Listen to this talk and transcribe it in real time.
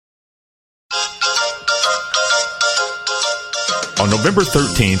On November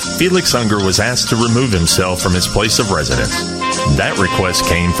 13th, Felix Unger was asked to remove himself from his place of residence. That request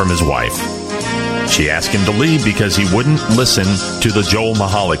came from his wife. She asked him to leave because he wouldn't listen to the Joel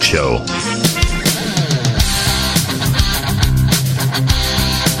Michalec Show.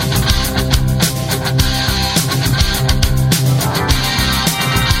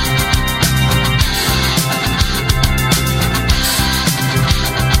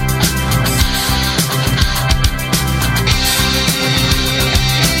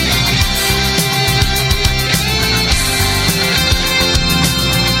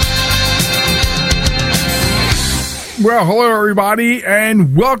 Well, hello, everybody,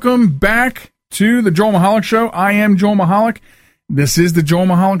 and welcome back to the Joel Michalec Show. I am Joel Michalec. This is the Joel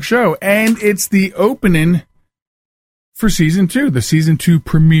Michalec Show, and it's the opening for Season 2, the Season 2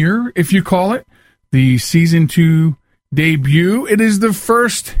 premiere, if you call it, the Season 2 debut. It is the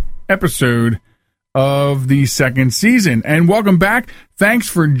first episode of the second season, and welcome back. Thanks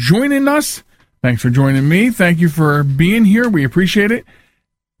for joining us. Thanks for joining me. Thank you for being here. We appreciate it,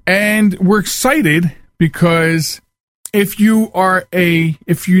 and we're excited because if you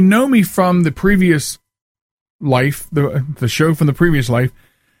know me from the previous life, the show from the previous life,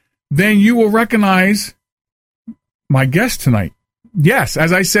 then you will recognize my guest tonight. Yes,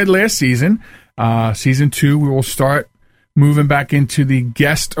 as I said last season, Season 2, we will start moving back into the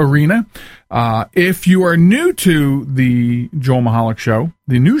guest arena. If you are new to the Joel Michalec Show,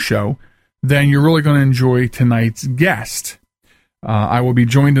 the new show, then you're really going to enjoy tonight's guest. I will be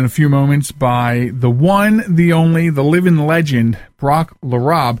joined in a few moments by the one, the only, the living legend,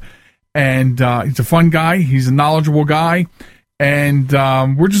 LaRobb. And he's a fun guy. He's a knowledgeable guy. And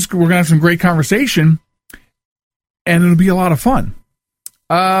we're going to have some great conversation. And it'll be a lot of fun.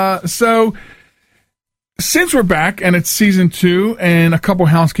 So, since we're back, and it's Season 2, and a couple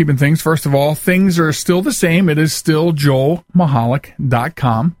housekeeping things. First of all, things are still the same. It is still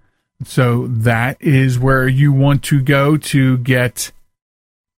joelmichalec.com. So that is where you want to go to get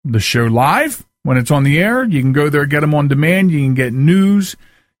the show live when it's on the air. You can go there, get them on demand. You can get news.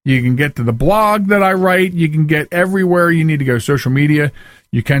 You can get to the blog that I write. You can get everywhere you need to go. Social media.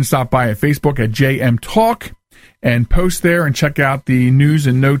 You can stop by at Facebook at JM Talk and post there and check out the news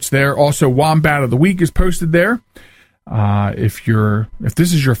and notes there. Also, Wombat of the Week is posted there. If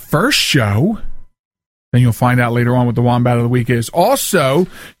this is your first show, then you'll find out later on what the Wombat of the Week is. Also,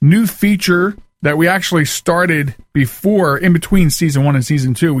 new feature that we actually started before, in between Season 1 and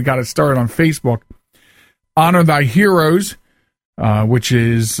Season 2. We got it started on Facebook. Honor Thy Heroes, which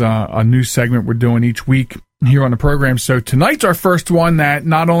is a new segment we're doing each week here on the program. So tonight's our first one that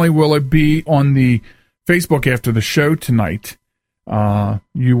not only will it be on the Facebook after the show tonight,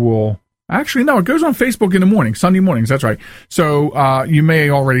 you will... Actually, no, it goes on Facebook in the morning, Sunday mornings, that's right. So you may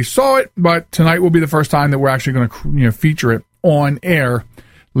already saw it, but tonight will be the first time that we're actually going to feature it on air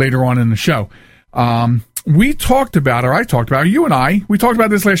later on in the show. I talked about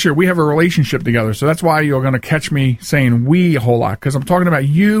this last year. We have a relationship together, so that's why you're going to catch me saying we a whole lot, because I'm talking about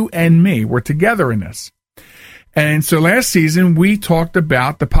you and me. We're together in this. And so last season, we talked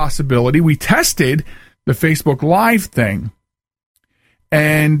about the possibility. We tested the Facebook Live thing.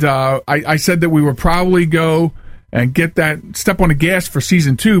 And I said that we would probably go and get that step on the gas for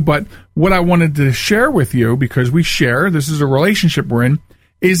Season 2. But what I wanted to share with you, because we share, this is a relationship we're in,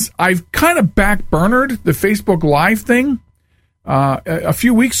 is I've kind of backburnered the Facebook Live thing. A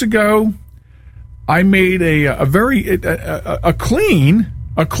few weeks ago, I made a clean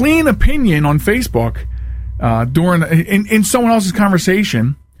opinion on Facebook in someone else's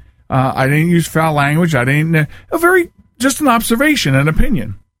conversation. I didn't use foul language. Just an observation, an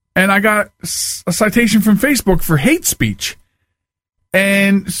opinion. And I got a citation from Facebook for hate speech.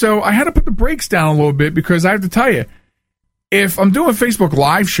 And so I had to put the brakes down a little bit, because I have to tell you, if I'm doing Facebook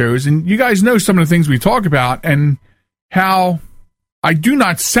Live shows, and you guys know some of the things we talk about and how I do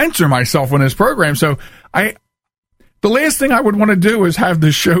not censor myself on this program. So the last thing I would want to do is have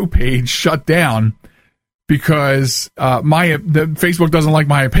the show page shut down because the Facebook doesn't like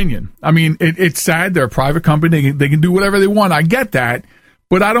my opinion. I mean, it's sad. They're a private company. They can do whatever they want. I get that.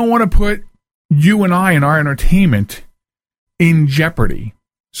 But I don't want to put you and I and our entertainment in jeopardy.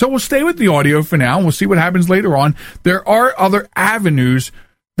 So we'll stay with the audio for now, and we'll see what happens later on. There are other avenues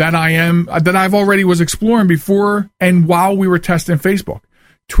that I've already was exploring before and while we were testing Facebook,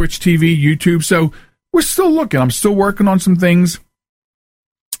 Twitch TV, YouTube. So we're still looking. I'm still working on some things.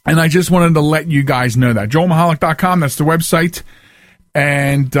 And I just wanted to let you guys know that. JoelMichalec.com, that's the website.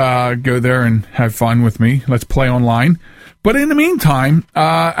 and go there and have fun with me. Let's play online. But in the meantime,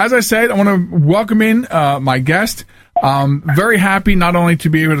 as I said, I want to welcome in my guest. Very happy not only to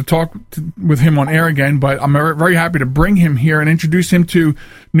be able to talk with him on air again, but I'm very happy to bring him here and introduce him to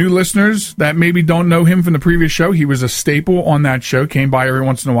new listeners that maybe don't know him from the previous show. He was a staple on that show, came by every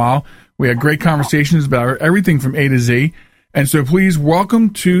once in a while. We had great conversations about everything from A to Z. And so please welcome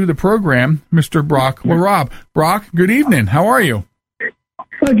to the program, Mr. Brock LaRobb. Brock, good evening. How are you?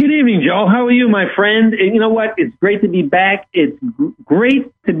 Well, good evening, Joe. How are you, my friend? And you know what? It's great to be back. It's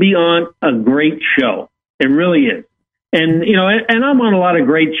great to be on a great show. It really is. And, you know, and I'm on a lot of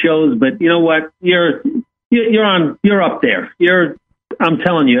great shows, but you know what? You're up there. I'm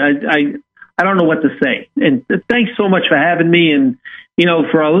telling you, I don't know what to say. And thanks so much for having me. And, you know,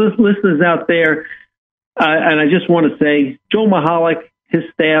 for our listeners out there, and I just want to say, Joe Michalec, his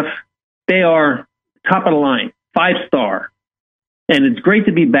staff, they are top of the line, 5-star. And it's great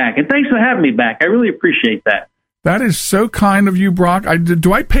to be back. And thanks for having me back. I really appreciate that. That is so kind of you, Brock.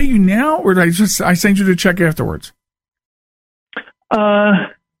 Do I pay you now, or did I send you the check afterwards? Pay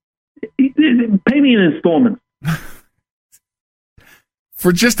me in installments.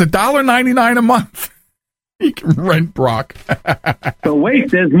 For just $1.99 a month, you can rent Brock. So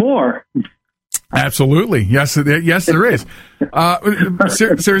wait, there's more. Absolutely. Yes, there is.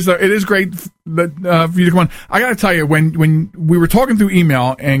 Seriously, it is great that, for you to come on. I got to tell you, when we were talking through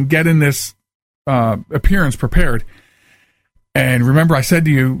email and getting this appearance prepared, and remember I said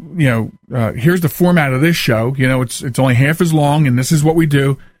to you, here's the format of this show. You know, it's only half as long, and this is what we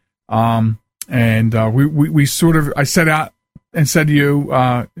do. We sort of, I set out and said to you,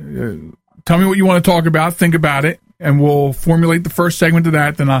 tell me what you want to talk about, think about it, and we'll formulate the first segment of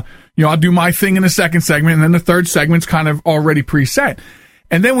that. Then I'll do my thing in the second segment, and then the third segment's kind of already preset.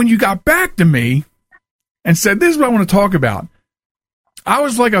 And then when you got back to me and said, this is what I want to talk about, I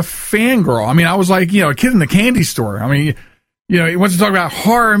was like a fangirl. I mean, I was like, a kid in the candy store. I mean, he wants to talk about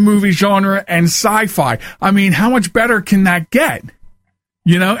horror movie genre and sci-fi. I mean, how much better can that get?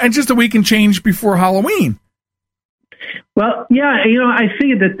 And just a week and change before Halloween. Well, yeah, I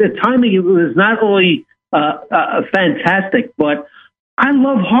figured that the timing was not only fantastic, but I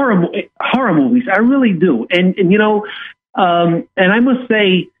love horror movies. I really do. And I must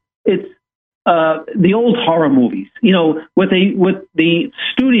say it's the old horror movies, with the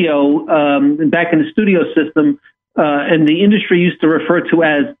studio, back in the studio system, and the industry used to refer to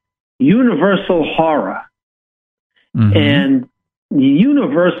as Universal Horror. Mm-hmm. And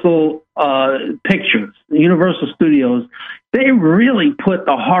Universal Pictures, Universal Studios, they really put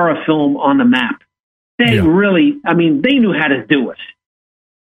the horror film on the map. They really, they knew how to do it.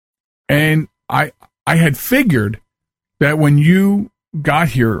 And I had figured that when you got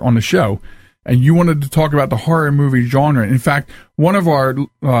here on the show and you wanted to talk about the horror movie genre, in fact, one of our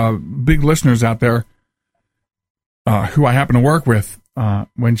big listeners out there, who I happen to work with,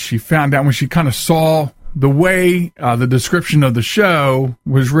 when she kind of saw the way the description of the show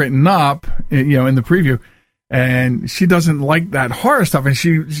was written up, in the preview, and she doesn't like that horror stuff, and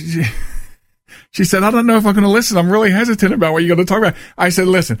she said, I don't know if I'm going to listen. I'm really hesitant about what you're going to talk about. I said,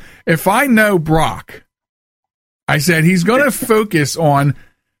 listen, if I know Brock, I said, he's going to focus on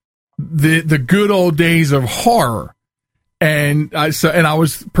the good old days of horror. And I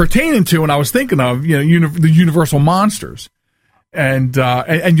was pertaining to, and I was thinking of, the Universal monsters. And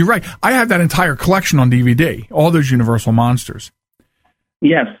you're right. I have that entire collection on DVD, all those Universal monsters.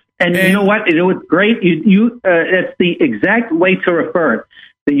 Yes. And you know what? It was great. That's the exact way to refer it.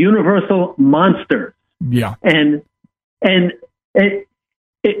 The Universal monsters. Yeah. And you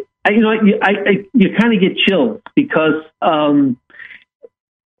kind of get chills because I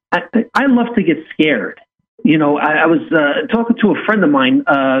love to get scared. I was talking to a friend of mine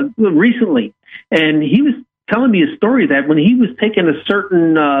recently, and he was telling me a story that when he was taking a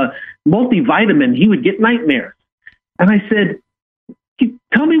certain multivitamin, he would get nightmares. And I said,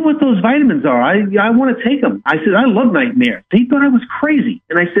 tell me what those vitamins are. I want to take them. I said, I love nightmares. He thought I was crazy.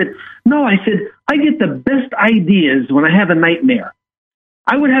 And I said, no, I get the best ideas when I have a nightmare.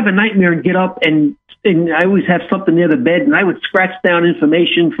 I would have a nightmare and get up, and I always have something near the bed, and I would scratch down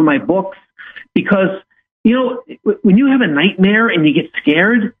information for my books because, when you have a nightmare and you get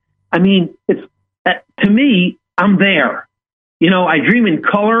scared, it's, to me, I'm there. I dream in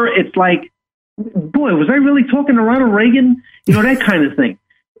color. It's like, boy, was I really talking to Ronald Reagan? That kind of thing.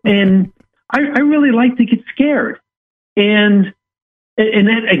 And I really like to get scared. And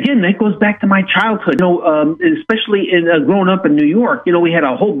that, again, that goes back to my childhood, especially in growing up in New York. We had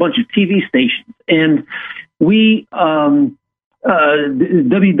a whole bunch of TV stations, and we,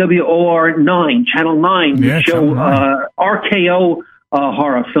 WWOR 9, Channel 9, show RKO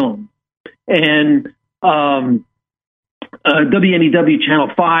horror films. And WNEW Channel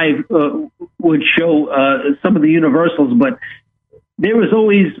 5 would show some of the Universals, but there was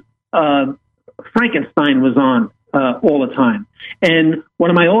always Frankenstein was on all the time. And one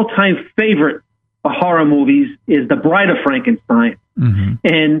of my all-time favorite horror movies is The Bride of Frankenstein. Mm-hmm.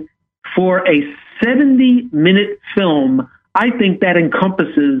 And for a 70-minute film, I think that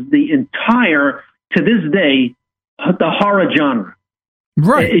encompasses the entire, to this day, the horror genre.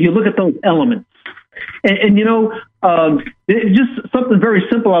 Right. You look at those elements. And you know, just something very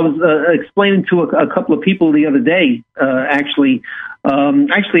simple. I was explaining to a couple of people the other day, actually.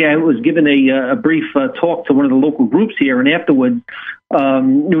 Actually, I was given a brief talk to one of the local groups here, and afterwards,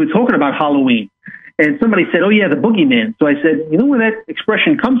 we were talking about Halloween. And somebody said, "Oh, yeah, the boogeyman." So I said, "You know where that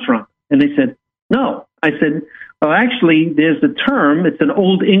expression comes from?" And they said, "No." I said, "Well, actually, there's a term. It's an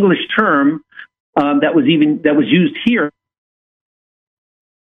old English term that was used here.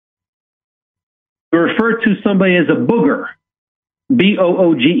 To refer to somebody as a booger,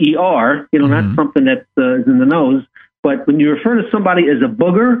 B-O-O-G-E-R, you know, not something that is in the nose, but when you refer to somebody as a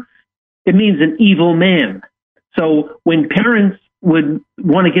booger, it means an evil man. So when parents would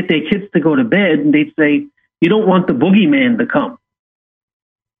want to get their kids to go to bed, and they'd say, you don't want the boogeyman to come.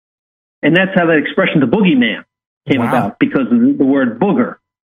 And that's how that expression, the boogeyman, came about, because of the word booger.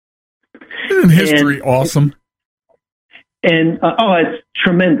 Isn't history awesome? And it's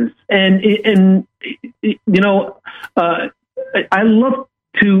tremendous. And you know, I love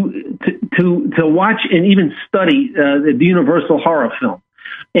to watch and even study the Universal horror film.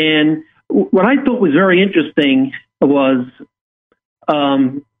 And what I thought was very interesting was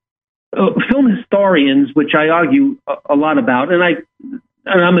film historians, which I argue a lot about, and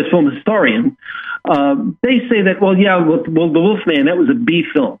I'm a film historian. They say that, well, the Wolfman, that was a B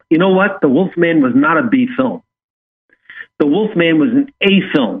film. You know what? The Wolfman was not a B film. The Wolfman was an A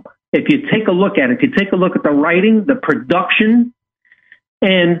film. If you take a look at it, if you take a look at the writing, the production,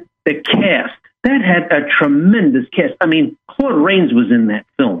 and the cast, that had a tremendous cast. I mean, Claude Rains was in that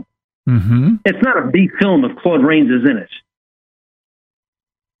film. Mm-hmm. It's not a B film if Claude Rains is in it.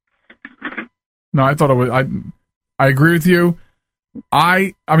 No, I thought it was. I agree with you.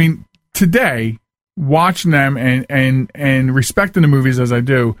 I mean, today, watching them and respecting the movies as I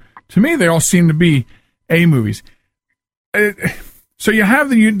do, to me, they all seem to be A movies. So you have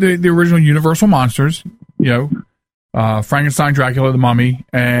the original Universal monsters, you know, Frankenstein, Dracula, the Mummy,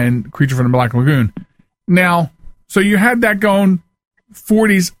 and Creature from the Black Lagoon. Now, so you had that going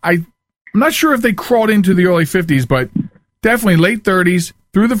 40s. I'm not sure if they crawled into the early 50s, but definitely late 30s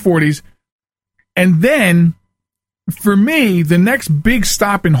through the 40s. And then, for me, the next big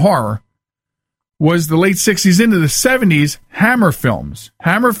stop in horror was the late 60s into the 70s, Hammer films.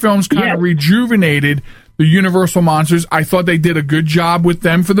 Hammer films kind of rejuvenated the Universal monsters. I thought they did a good job with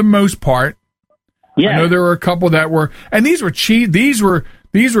them for the most part. Yeah. I know there were a couple that were, and these were these were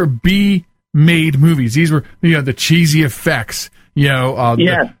B-made movies. These were, you know, the cheesy effects. You know,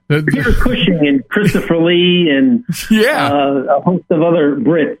 Peter Cushing and Christopher Lee and a host of other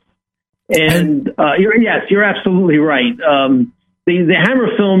Brits. And you're absolutely right. The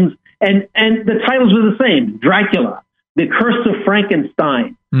Hammer films and the titles were the same: Dracula, The Curse of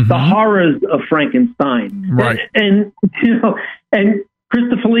Frankenstein, The Horrors of Frankenstein, right? And you know, and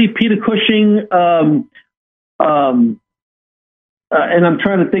Christopher Lee, Peter Cushing, and I'm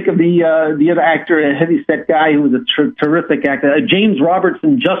trying to think of the other actor, a heavyset guy who was a terrific actor, James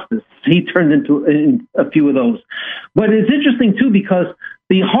Robertson Justice. He turned into a few of those. But it's interesting too, because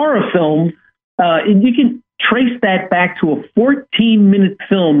the horror film, you can trace that back to a 14-minute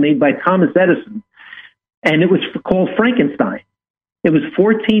film made by Thomas Edison, and it was called Frankenstein. It was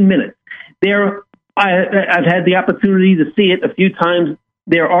 14 minutes. I've had the opportunity to see it a few times.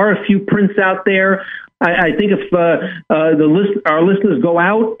 There are a few prints out there. I think if our listeners go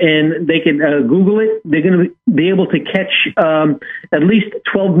out and they can Google it, they're going to be able to catch at least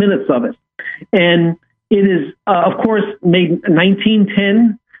 12 minutes of it. And it is, of course, made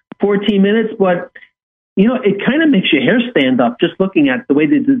 1910, 14 minutes, but you know, it kind of makes your hair stand up just looking at the way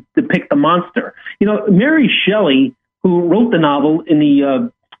they depict the monster. You know, Mary Shelley, who wrote the novel in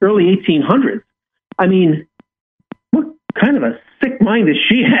the early 1800s, I mean, what kind of a sick mind does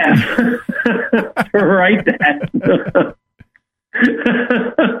she have to write that?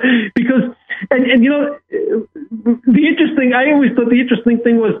 Because, and you know, I always thought the interesting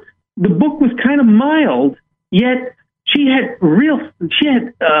thing was the book was kind of mild, yet she had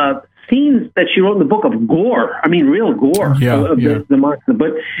scenes that she wrote in the book of gore. I mean, real gore of the monster.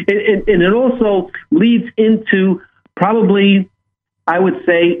 But it also leads into probably, I would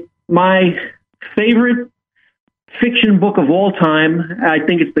say, my favorite fiction book of all time. I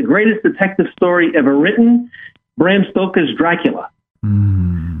think it's the greatest detective story ever written. Bram Stoker's Dracula.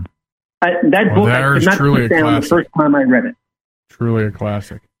 That book I could not put down the first time I read it. Truly a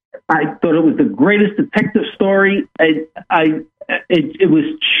classic. I thought it was the greatest detective story. It was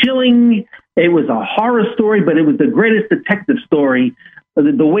chilling. It was a horror story, but it was the greatest detective story.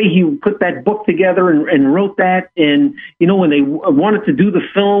 The way he put that book together and wrote that, and when they wanted to do the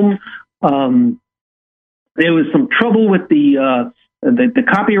film, there was some trouble with the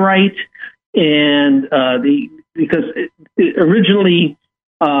copyright, and because originally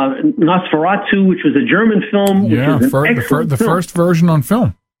Nosferatu, which was a German film, the first version on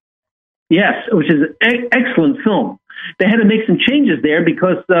film. Yes, which is an excellent film. They had to make some changes there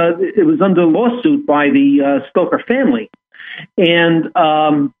because it was under lawsuit by the Stoker family. And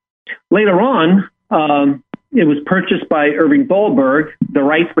later on, it was purchased by Irving Thalberg, the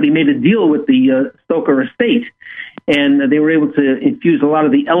rights, but he made a deal with the Stoker estate. And they were able to infuse a lot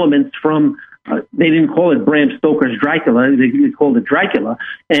of the elements from, they didn't call it Bram Stoker's Dracula, they called it Dracula.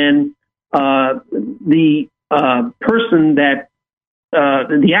 And the person that,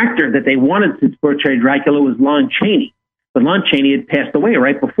 the actor that they wanted to portray Dracula was Lon Chaney. But Lon Chaney had passed away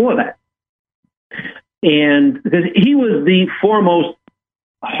right before that. And because he was the foremost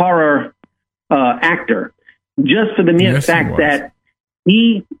horror actor, just for the mere fact that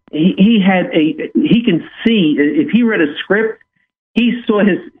he can see, if he read a script, he saw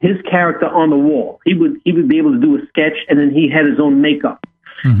his character on the wall. He would be able to do a sketch, and then he had his own makeup.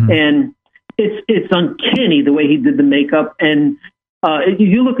 And it's uncanny the way he did the makeup. And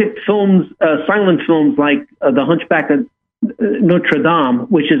you look at films, silent films like The Hunchback of Notre Dame,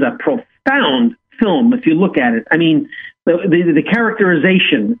 which is a profound film. If you look at it, I mean, the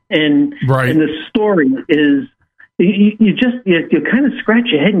characterization and the story is you kind of scratch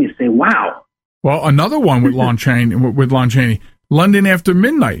your head and you say, "Wow." Well, another one with Lon Chaney, London After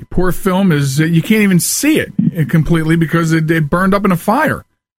Midnight. Poor film is you can't even see it completely because it burned up in a fire.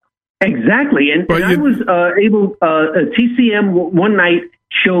 Exactly, and I was able. TCM one night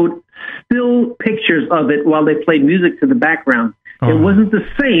showed still pictures of it while they played music to the background. It wasn't the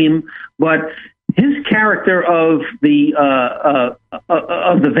same, but his character of the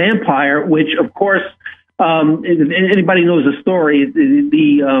vampire, which of course, if anybody knows the story,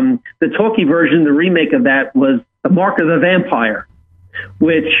 the talkie version, the remake of that was The Mark of the Vampire,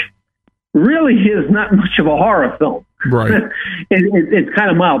 which really is not much of a horror film. Right. It's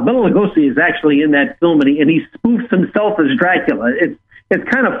kind of mild. Bela Lugosi is actually in that film, and he spoofs himself as Dracula. It's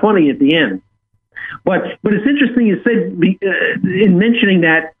kind of funny at the end. But it's interesting you said in mentioning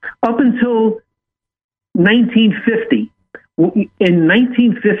that up until 1950, in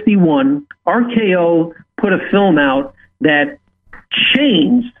 1951, RKO put a film out that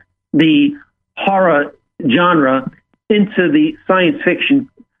changed the horror genre into the science fiction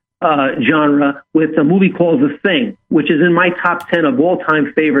genre with a movie called The Thing, which is in my top 10 of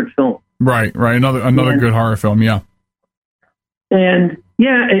all-time favorite films. Right. Another good horror film, yeah. And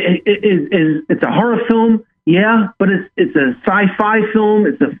yeah, it's a horror film, yeah, but it's a sci-fi film,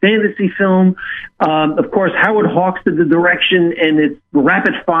 it's a fantasy film. Of course, Howard Hawks did the direction, and it's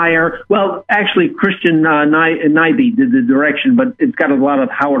rapid fire. Well, actually, Christian Nyby did the direction, but it's got a lot of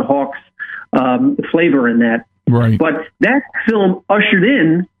Howard Hawks flavor in that. Right. But that film ushered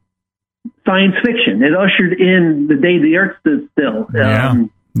in science fiction. It ushered in The Day the Earth Stood Still.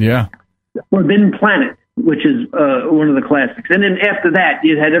 Forbidden Planet, which is one of the classics. And then after that,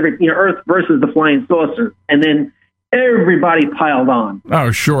 you had Earth versus the Flying Saucer, and then everybody piled on. Oh,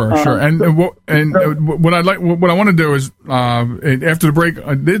 sure. And what I want to do is after the break.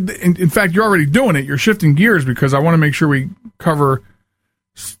 In fact, you're already doing it. You're shifting gears because I want to make sure we cover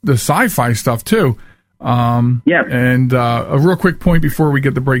the sci-fi stuff too. And a real quick point before we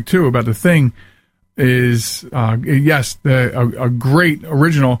get the break too about The Thing is a great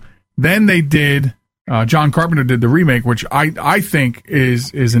original. Then they did. John Carpenter did the remake, which I think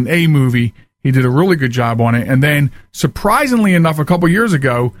is an A movie. He did a really good job on it. And then, surprisingly enough, a couple years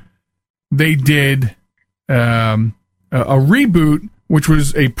ago, they did a reboot, which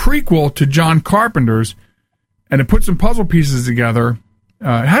was a prequel to John Carpenter's, and it put some puzzle pieces together.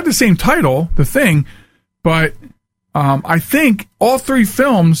 It had the same title, The Thing, but I think all three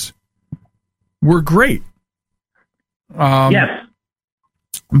films were great. Yes.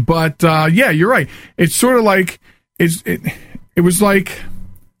 But you're right. It's sort of like it was like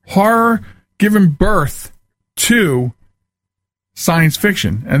horror giving birth to science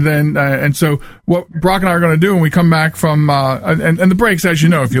fiction, and then and so what Brock and I are going to do when we come back from and the breaks, as you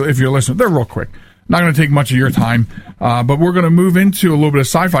know, if you're listening, they're real quick. Not going to take much of your time, but we're going to move into a little bit of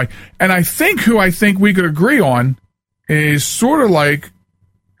sci-fi, and I think we could agree on is sort of like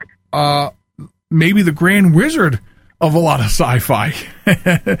maybe the Grand Wizard of a lot of sci-fi,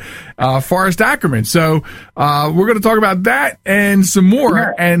 Forrest Ackerman. So we're going to talk about that and some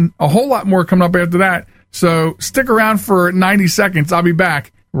more, and a whole lot more coming up after that. So stick around for 90 seconds. I'll be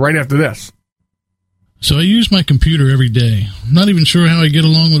back right after this. So I use my computer every day. I'm not even sure how I get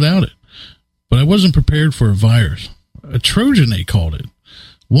along without it. But I wasn't prepared for a virus. A Trojan, they called it.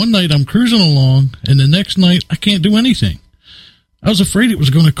 One night I'm cruising along, and the next night I can't do anything. I was afraid it was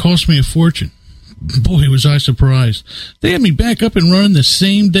going to cost me a fortune. Boy, was I surprised. They had me back up and running the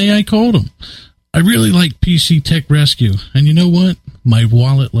same day I called them. I really like PC Tech Rescue, and you know what? My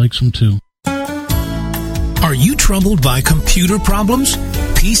wallet likes them too. Are you troubled by computer problems?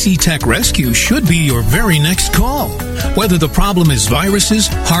 PC Tech Rescue should be your very next call. Whether the problem is viruses,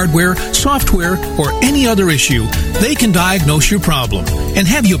 hardware, software, or any other issue, they can diagnose your problem and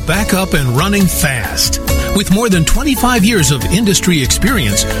have you back up and running fast. With more than 25 years of industry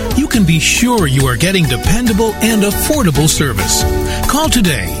experience, you can be sure you are getting dependable and affordable service. Call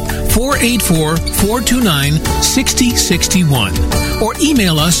today, 484-429-6061, or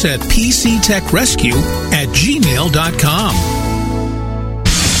email us at pctechrescue@gmail.com.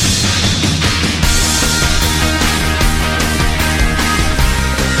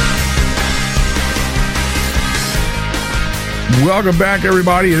 Welcome back,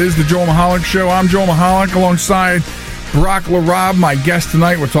 everybody. It is the Joel Michalec Show. I'm Joel Michalec alongside Brock LaRobb, my guest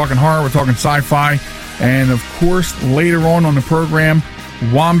tonight. We're talking horror, we're talking sci-fi, and of course, later on the program,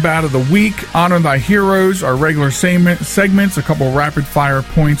 Wombat of the Week, Honor Thy Heroes, our regular segments, a couple of rapid-fire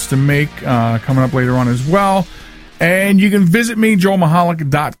points to make coming up later on as well. And you can visit me,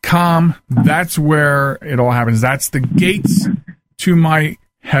 joelmichalec.com. That's where it all happens. That's the gates to my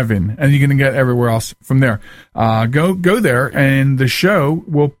heaven, and you're going to get everywhere else from there. Go there, and the show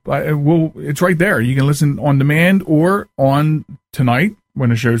will it's right there. You can listen on demand or on tonight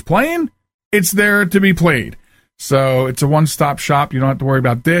when the show's playing. It's there to be played. So it's a one-stop shop. You don't have to worry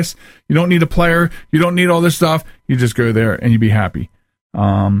about this. You don't need a player. You don't need all this stuff. You just go there and you be happy.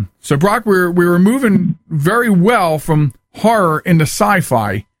 So Brock, we were moving very well from horror into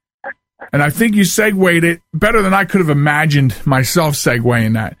sci-fi. And I think you segued it better than I could have imagined myself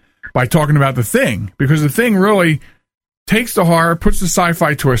segueing that by talking about The Thing, because The Thing really takes the horror, puts the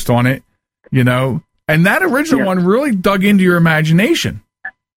sci-fi twist on it, you know, and that original one really dug into your imagination.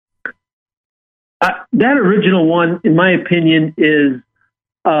 That original one, in my opinion, is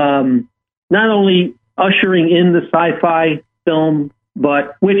not only ushering in the sci-fi film,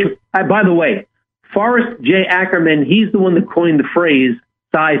 but by the way, Forrest J. Ackerman, he's the one that coined the phrase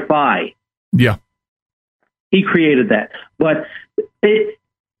sci-fi. Yeah. He created that. But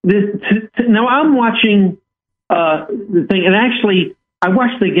now I'm watching the thing, and actually I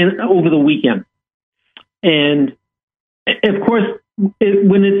watched it again over the weekend. And of course,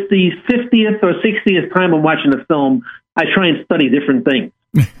 when it's the 50th or 60th time I'm watching a film, I try and study different things.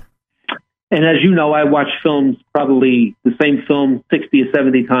 And as you know, I watch films, probably the same film 60 or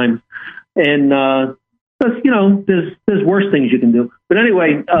 70 times. And, you know, there's worse things you can do. But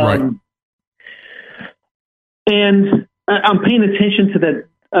anyway, right. And I'm paying attention to that,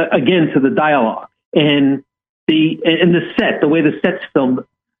 again, to the dialogue and the set, the way the set's filmed,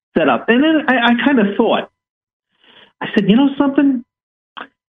 set up. And then I kind of thought, I said, you know something?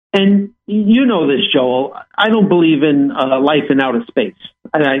 And you know this, Joel, I don't believe in life in outer space.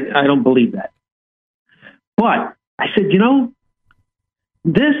 I don't believe that. But I said, you know,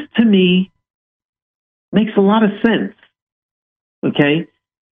 this to me makes a lot of sense. Okay?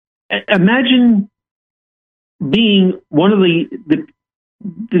 Imagine being one of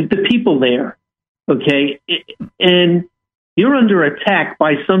the people there, okay? And you're under attack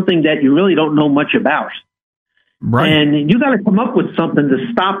by something that you really don't know much about. Right. And you got to come up with something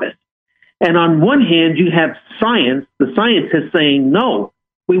to stop it. And on one hand, you have science, the scientists saying, no,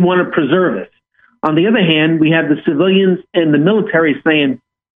 we want to preserve it. On the other hand, we have the civilians and the military saying,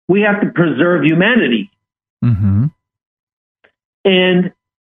 we have to preserve humanity. Mm-hmm. And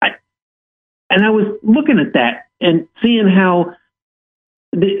I was looking at that and seeing how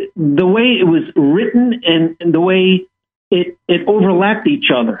the way it was written and the way it overlapped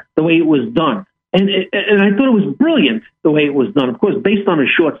each other, the way it was done. And I thought it was brilliant, the way it was done. Of course, based on a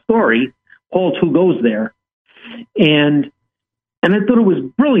short story, Halt Who Goes There. And I thought it was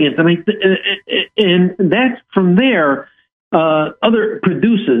brilliant. And that's from there, other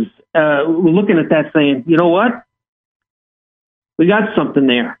producers were looking at that saying, you know what? We got something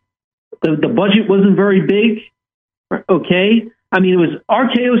there. The budget wasn't very big. Okay. I mean, it was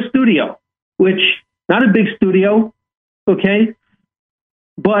RKO Studio, which not a big studio. Okay.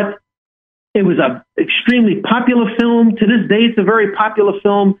 But It was a extremely popular film. To this day, it's a very popular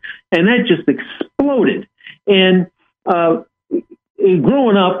film, and that just exploded. And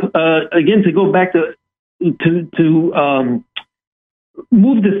growing up, again, to go back to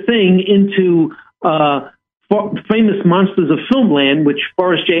move the thing into famous monsters of filmland, which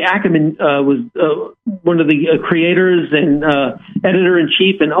Forrest J. Ackerman was one of the creators and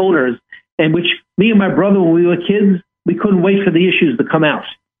editor-in-chief and owners, and which me and my brother, when we were kids, we couldn't wait for the issues to come out.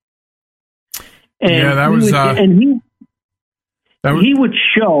 And yeah, that was. He would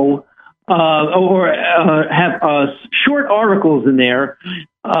show or have short articles in there,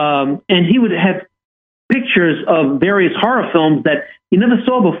 and he would have pictures of various horror films that you never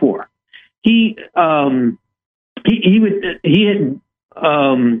saw before. He had an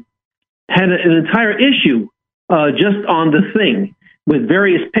entire issue just on the thing with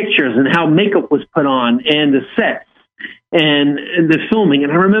various pictures and how makeup was put on and the sets and the filming.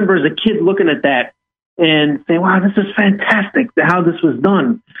 And I remember as a kid looking at that and saying, wow, this is fantastic how this was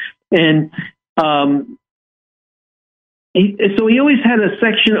done. And so he always had a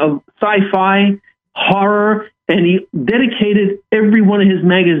section of sci-fi, horror, and he dedicated every one of his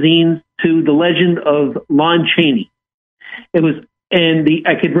magazines to the legend of Lon Chaney. It was,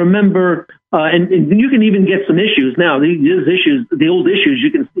 I could remember, and you can even get some issues now. The old issues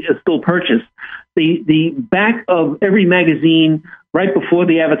you can still purchase. The back of every magazine, right before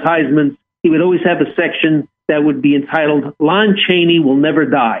the advertisements, he would always have a section that would be entitled "Lon Chaney Will Never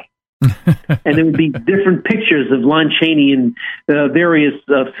Die," and there would be different pictures of Lon Chaney in various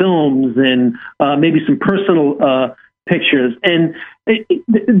films and maybe some personal pictures. And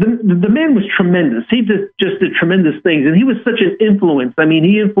the man was tremendous. He just did tremendous things, and he was such an influence. I mean,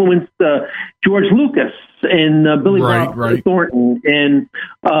 he influenced George Lucas and Billy Bob Thornton and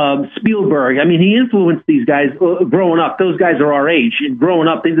Spielberg. I mean, he influenced these guys growing up. Those guys are our age, and growing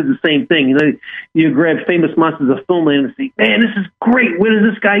up, they did the same thing. You know, you grab famous monsters of filmland and say, "Man, this is great. Where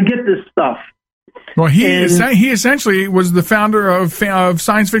does this guy get this stuff?" Well, he essentially was the founder of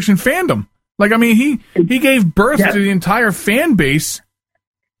science fiction fandom. Like, I mean, he gave birth to the entire fan base,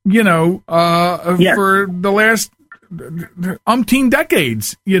 you know, for the last umpteen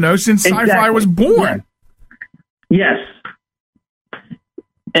decades, you know, since sci-fi was born. Yes.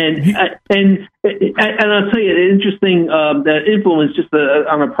 And I'll tell you, an interesting influence, just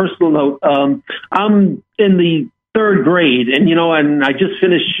on a personal note, I'm in the third grade, and, you know, and I just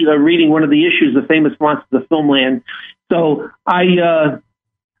finished reading one of the issues of Famous Monsters of Filmland. So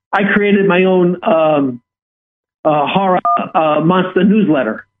I created my own horror monster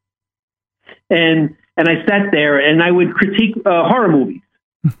newsletter, and I sat there and I would critique horror movies,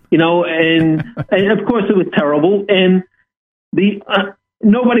 you know, and of course it was terrible, and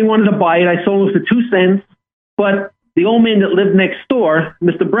nobody wanted to buy it. I sold it for 2 cents, but the old man that lived next door,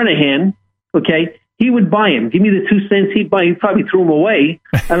 Mr. Brennahan, okay, he would buy them. Give me the 2 cents. He'd probably threw them away.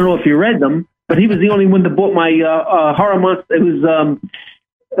 I don't know if you read them, but he was the only one that bought my horror monster.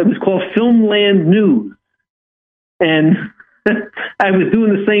 It was called Filmland News, and I was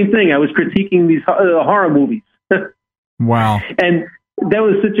doing the same thing. I was critiquing these horror movies. Wow! And that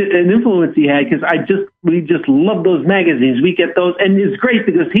was such an influence he had, because we just loved those magazines. We get those, and it's great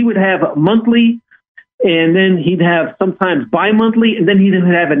because he would have monthly, and then he'd have sometimes bi-monthly, and then he'd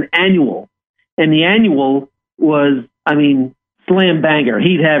have an annual. And the annual was, I mean, slam banger.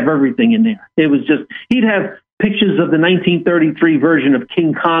 He'd have everything in there. It was just, he'd have pictures of the 1933 version of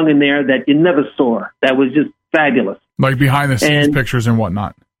King Kong in there that you never saw. That was just fabulous. Like behind the scenes pictures and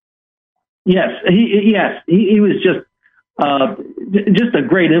whatnot. Yes. He was just a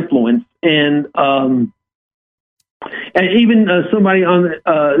great influence. And even somebody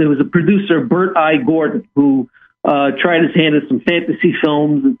there was a producer, Bert I. Gordon, who tried his hand at some fantasy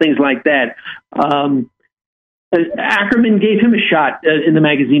films and things like that. Ackerman gave him a shot in the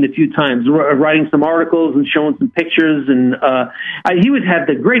magazine a few times, writing some articles and showing some pictures, and he would have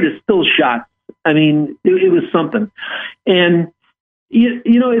the greatest still shots. I mean, it was something. And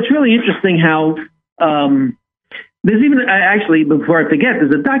you know, it's really interesting how there's even actually, before I forget,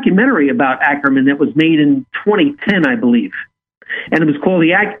 there's a documentary about Ackerman that was made in 2010, I believe, and it was called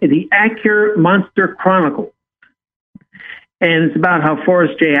the Acker Monster Chronicle. And it's about how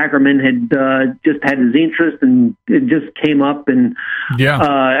Forrest J. Ackerman had just had his interest, and it just came up. And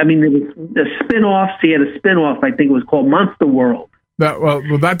I mean, there was a spin-off. He had a spin-off, I think it was called Monster World.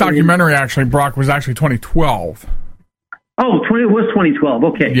 That documentary actually, Brock, was actually 2012. Oh, it was 2012.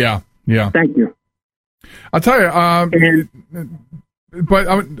 Okay. Yeah. Thank you. I'll tell you. But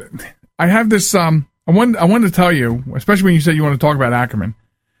I have this. I wanted to tell you, especially when you said you want to talk about Ackerman,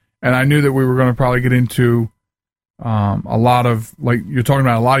 and I knew that we were going to probably get into a lot of, like you're talking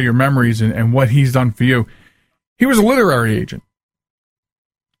about, a lot of your memories and what he's done for you. He was a literary agent.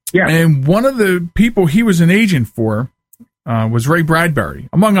 Yeah. And one of the people he was an agent for was Ray Bradbury,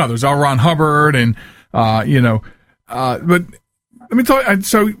 among others, L. Ron Hubbard, and, but let me tell you,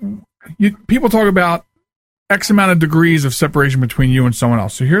 so people talk about X amount of degrees of separation between you and someone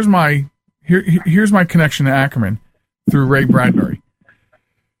else. So here's my connection to Ackerman through Ray Bradbury.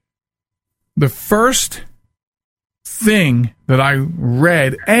 The first thing that I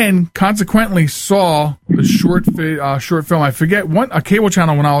read and consequently saw the short film, I forget a cable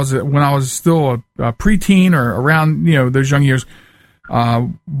channel when I was still a preteen or around those young years. It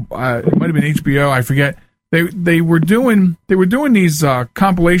might have been HBO, I forget. They were doing these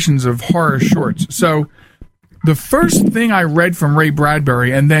compilations of horror shorts. So the first thing I read from Ray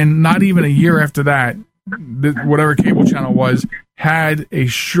Bradbury, and then not even a year after that, whatever cable channel was, had a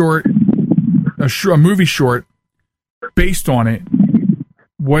movie short based on it,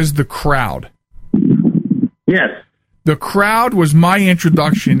 was The Crowd. Yes. The Crowd was my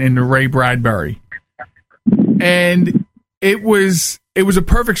introduction into Ray Bradbury. And it was a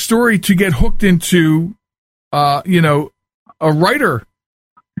perfect story to get hooked into, a writer,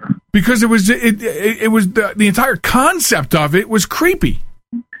 because it was the entire concept of it was creepy.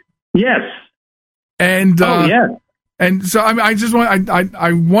 Yes. And yes. And so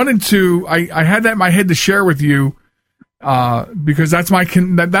I wanted to I had that in my head to share with you, because that's my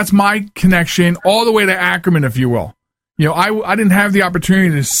connection all the way to Ackerman, if you will. I didn't have the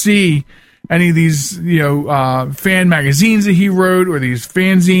opportunity to see any of these fan magazines that he wrote, or these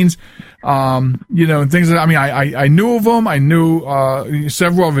fanzines, and things that I knew of him. I knew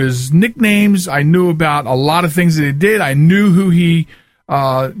several of his nicknames. I knew about a lot of things that he did. I knew who he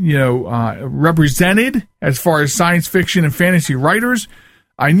represented as far as science fiction and fantasy writers.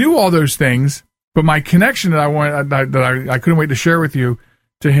 I knew all those things, but my connection that I couldn't wait to share with you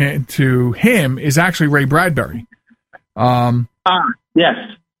to him is actually Ray Bradbury. Yes.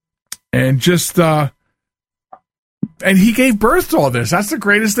 And just and he gave birth to all this. That's the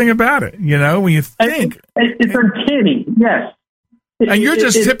greatest thing about it. When you think it's uncanny. Yes. And you're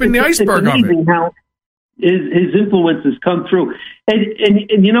just tipping the iceberg of it. How his influences come through,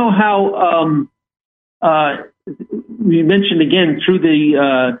 and you know how we mentioned again through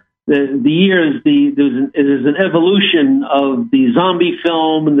the years, there's an evolution of the zombie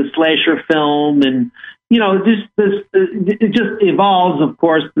film and the slasher film, and it just evolves, of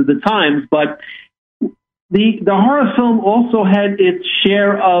course, to the times. But the horror film also had its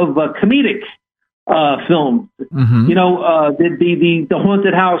share of comedic films. Mm-hmm. The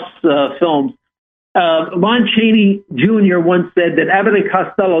haunted house films. Lon Chaney Jr. once said that Abbott and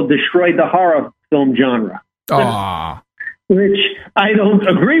Costello destroyed the horror film genre. Which I don't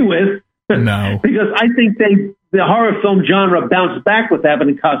agree with. No. Because I think the horror film genre bounced back with Abbott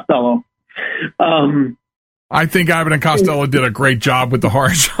and Costello. I think Abbott and Costello did a great job with the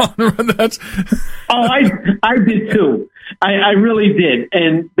horror genre. I did too. I really did.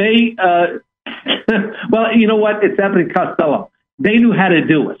 And they, well, you know what? It's Abbott and Costello. They knew how to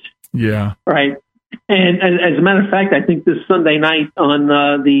do it. Yeah. Right. And as a matter of fact, I think this Sunday night on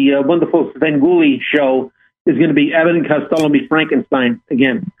the wonderful Svengoolie show is going to be Abbott and Costello meet Frankenstein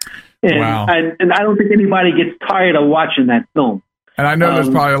again. And, wow. And I don't think anybody gets tired of watching that film. And I know there's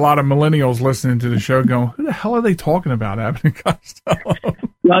probably a lot of millennials listening to the show going, who the hell are they talking about, Abbott and Costello?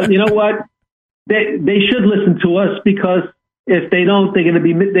 Well, you know what? They should listen to us, because if they don't, they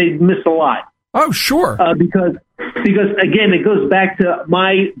miss a lot. Oh, sure. Because again, it goes back to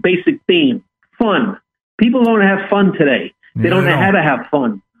my basic theme. Fun. People don't have fun today. They don't know how to have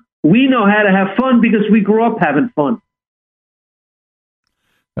fun. We know how to have fun because we grew up having fun.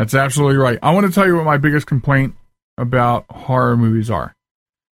 That's absolutely right. I want to tell you what my biggest complaint about horror movies are.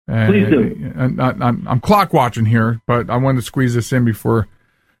 Please do. I'm clock watching here, but I wanted to squeeze this in before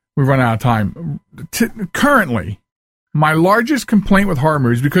we run out of time. Currently, my largest complaint with horror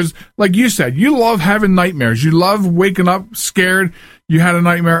movies, because like you said, you love having nightmares. You love waking up scared. You had a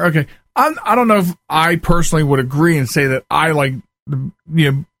nightmare. Okay. I don't know if I personally would agree and say that I like,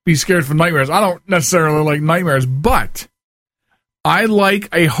 be scared from nightmares. I don't necessarily like nightmares, but I like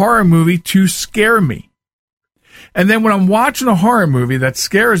a horror movie to scare me. And then when I'm watching a horror movie that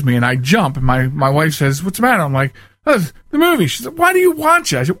scares me and I jump, and my wife says, "What's the matter?" I'm like, "Oh, the movie." She said, "Why do you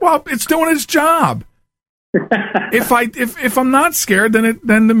watch it?" I said, "Well, it's doing its job." If I'm not scared,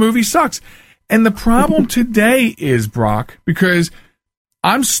 then the movie sucks. And the problem today is, Brock, because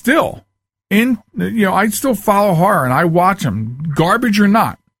I'm still I still follow horror and I watch them, garbage or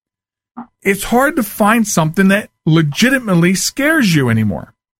not. It's hard to find something that legitimately scares you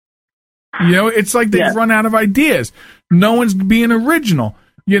anymore. You know, it's like they've run out of ideas. No one's being original.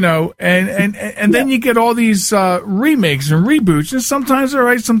 You know, and then you get all these remakes and reboots, and sometimes they're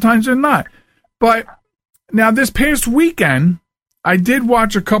right, sometimes they're not. But now this past weekend, I did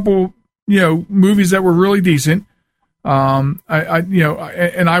watch a couple, movies that were really decent. And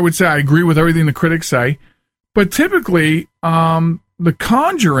I would say I agree with everything the critics say. But typically, The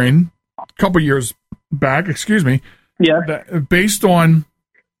Conjuring, a couple years back, based on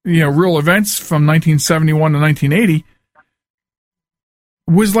real events from 1971 to 1980.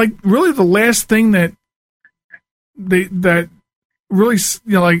 Was like really the last thing that really,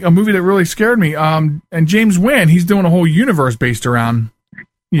 like a movie that really scared me. And James Wan, he's doing a whole universe based around,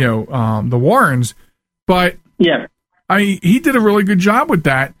 the Warrens. But he did a really good job with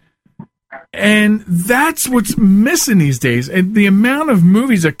that. And that's what's missing these days. And the amount of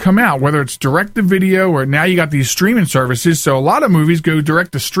movies that come out, whether it's direct to video or now you got these streaming services. So a lot of movies go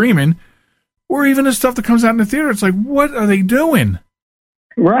direct to streaming, or even the stuff that comes out in the theater. It's like, what are they doing?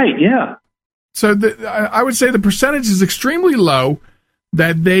 Right, yeah. So I would say the percentage is extremely low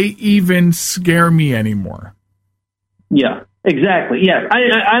that they even scare me anymore. Yeah, exactly. Yeah,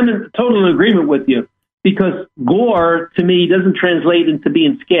 I'm in total agreement with you, because gore to me doesn't translate into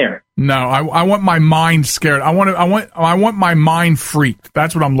being scared. No, I want my mind scared. I want my mind freaked.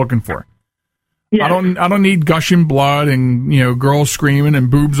 That's what I'm looking for. Yeah. I don't need gushing blood and girls screaming and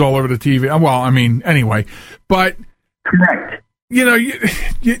boobs all over the TV. Well, I mean, anyway, but correct. You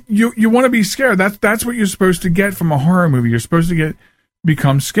want to be scared. That's what you're supposed to get from a horror movie. You're supposed to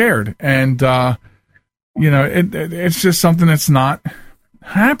become scared, and it's just something that's not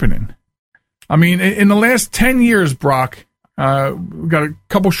happening. I mean, in the last 10 years, Brock, we've got a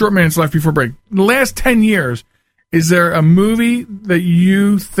couple short minutes left before break. In the last 10 years, is there a movie that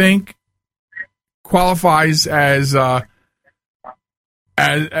you think qualifies as a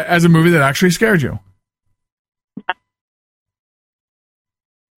movie that actually scared you?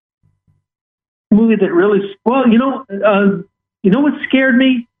 Movie that really, what scared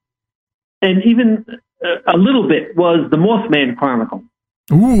me, and even a little bit, was the Mothman Chronicle.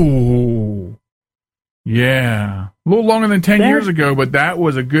 Ooh, yeah, a little longer than 10 years ago, but that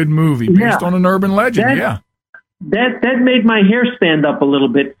was a good movie based on an urban legend. That made my hair stand up a little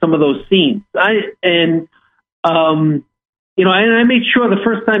bit. Some of those scenes, and I made sure the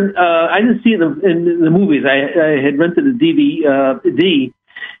first time I didn't see it in the movies. I had rented a DVD.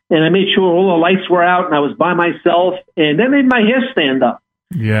 And I made sure all the lights were out, and I was by myself, and that made my hair stand up.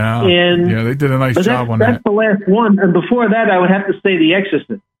 Yeah, they did a nice job on that. That's the last one, and before that, I would have to say The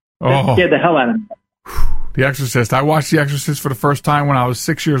Exorcist. That scared the hell out of me. The Exorcist. I watched The Exorcist for the first time when I was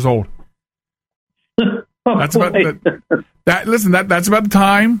 6 years old. That's about that's about the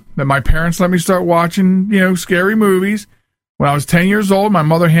time that my parents let me start watching, scary movies. When I was 10 years old, my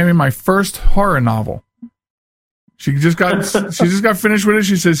mother handed me my first horror novel. She just got finished with it.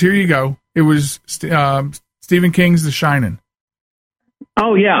 She says, "Here you go." It was Stephen King's The Shining.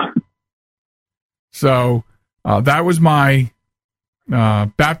 Oh yeah. So that was my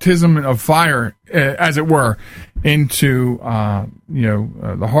baptism of fire, as it were, into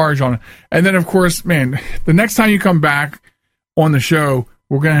the horror genre. And then, of course, man, the next time you come back on the show,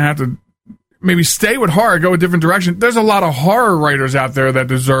 we're gonna have to maybe stay with horror, go a different direction. There's a lot of horror writers out there that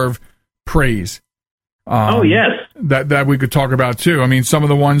deserve praise. Yes. That we could talk about too. I mean, some of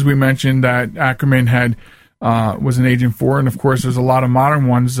the ones we mentioned that Ackerman had was an agent for, and of course, there's a lot of modern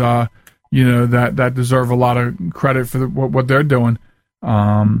ones, that deserve a lot of credit for what they're doing.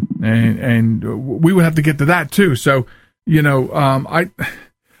 And we would have to get to that too. So, I'm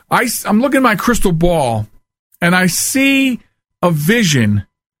looking at my crystal ball, and I see a vision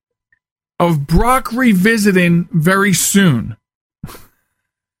of Brock revisiting very soon.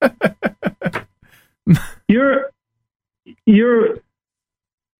 You're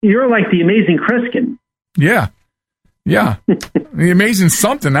like the Amazing Kreskin. Yeah. The Amazing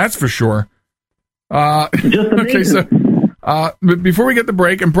something, that's for sure. Just amazing. Okay, so before we get the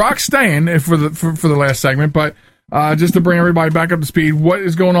break, and Brock's staying for the last segment, but just to bring everybody back up to speed, what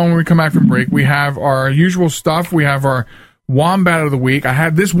is going on when we come back from break? We have our usual stuff. We have our Wombat of the Week. I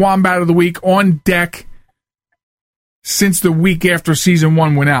had this Wombat of the Week on deck since the week after season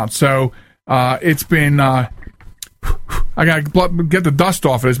 1 went out. So it's been, I got to get the dust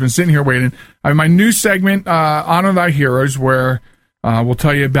off it. It's been sitting here waiting. I have my new segment, Honor Thy Heroes, where we'll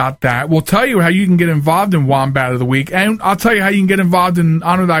tell you about that. We'll tell you how you can get involved in Wombat of the Week, and I'll tell you how you can get involved in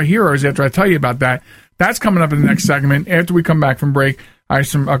Honor Thy Heroes after I tell you about that. That's coming up in the next segment after we come back from break. I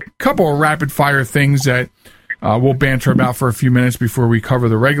have a couple of rapid-fire things that we'll banter about for a few minutes before we cover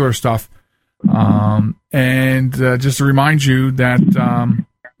the regular stuff. And just to remind you that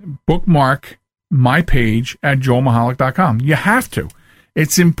bookmark my page at joelmahalik.com. You have to.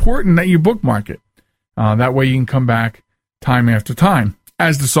 It's important that you bookmark it. That way you can come back time after time,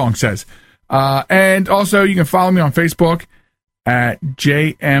 as the song says. And also, you can follow me on Facebook at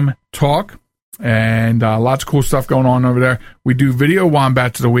JM Talk. And lots of cool stuff going on over there. We do video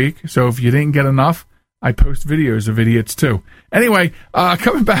wombats of the week. So if you didn't get enough, I post videos of idiots too. Anyway,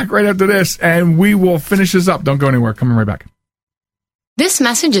 coming back right after this, and we will finish this up. Don't go anywhere. Coming right back. This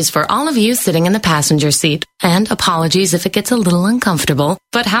message is for all of you sitting in the passenger seat. And apologies if it gets a little uncomfortable.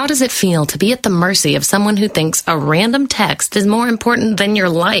 But how does it feel to be at the mercy of someone who thinks a random text is more important than your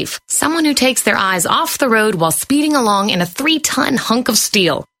life? Someone who takes their eyes off the road while speeding along in a 3-ton hunk of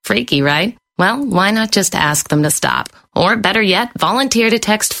steel. Freaky, right? Well, why not just ask them to stop? Or better yet, volunteer to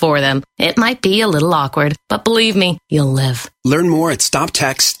text for them. It might be a little awkward, but believe me, you'll live. Learn more at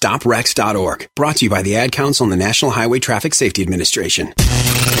StopTextStopWrecks.org. Brought to you by the Ad Council and the National Highway Traffic Safety Administration.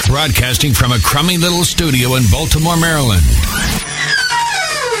 Broadcasting from a crummy little studio in Baltimore, Maryland.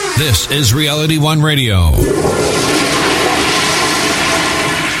 This is Reality One Radio.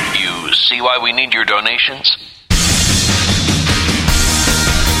 You see why we need your donations?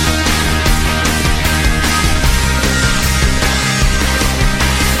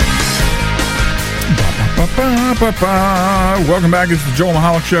 Welcome back. It's the Joel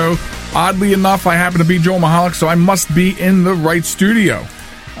Michalec Show. Oddly enough, I happen to be Joel Michalec, so I must be in the right studio.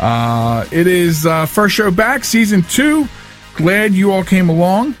 It is first show back, season 2. Glad you all came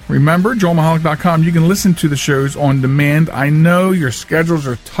along. Remember, joelmahalik.com. You can listen to the shows on demand. I know your schedules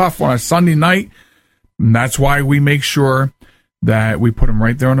are tough on a Sunday night, and that's why we make sure that we put them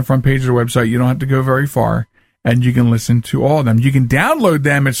right there on the front page of the website. You don't have to go very far, and you can listen to all of them. You can download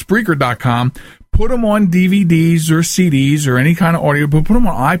them at Spreaker.com. Put them on DVDs or CDs or any kind of audio, but put them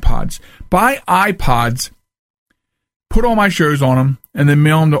on iPods. Buy iPods, put all my shows on them, and then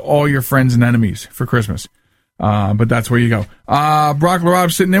mail them to all your friends and enemies for Christmas. But that's where you go. Brock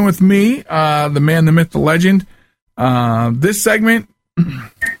LaRobb sitting in with me, the man, the myth, the legend. This segment,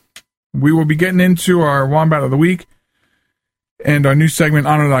 we will be getting into our Wombat of the Week and our new segment,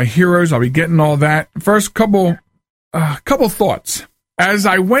 Honor Thy Heroes. I'll be getting all that. First, couple thoughts. As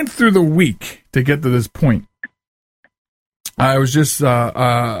I went through the week to get to this point, I was just,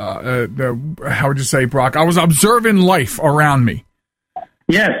 how would you say, Brock? I was observing life around me.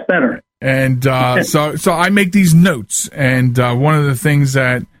 Yes, better. And so I make these notes. And one of the things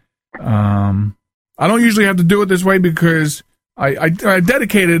that I don't usually have to do it this way because I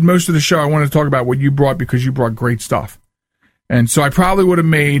dedicated most of the show. I wanted to talk about what you brought because you brought great stuff. And so I probably would have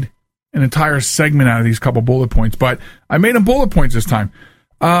made an entire segment out of these couple bullet points, but I made them bullet points this time.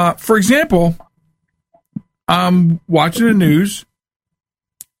 For example, I'm watching the news,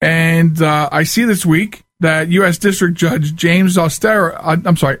 and I see this week that U.S. District Judge James Otero, I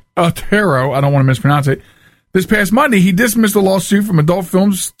don't want to mispronounce it, this past Monday, he dismissed a lawsuit from adult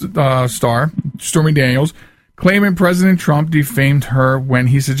film star Stormy Daniels, claiming President Trump defamed her when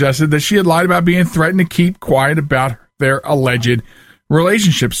he suggested that she had lied about being threatened to keep quiet about their alleged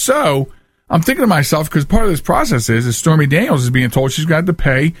relationship. So I'm thinking to myself, because part of this process is Stormy Daniels is being told she's got to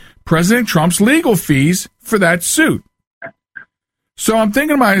pay President Trump's legal fees for that suit. So I'm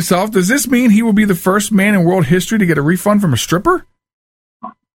thinking to myself, does this mean he will be the first man in world history to get a refund from a stripper?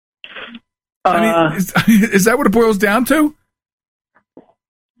 I mean, is that what it boils down to?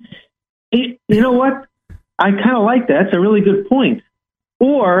 You know what? I kind of like that. It's a really good point.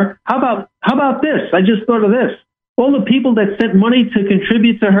 Or how about this? I just thought of this. All the people that sent money to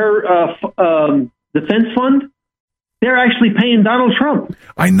contribute to her defense fund, they're actually paying Donald Trump.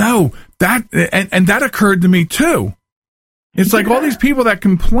 I know that, and that occurred to me too. It's like all these people that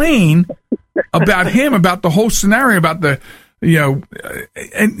complain about him, about the whole scenario, about the,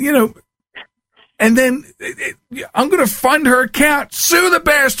 and then I'm going to fund her account. Sue the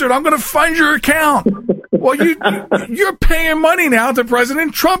bastard! I'm going to fund your account. Well, you're paying money now to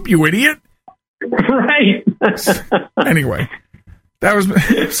President Trump, you idiot. Right. Anyway, that was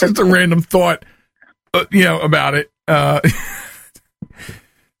just a random thought, about it.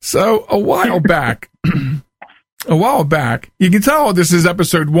 So a while back, you can tell this is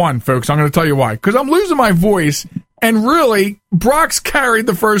episode 1, folks. I'm going to tell you why. Because I'm losing my voice, and really, Brock's carried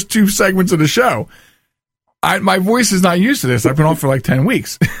the first 2 segments of the show. My voice is not used to this. I've been off for like 10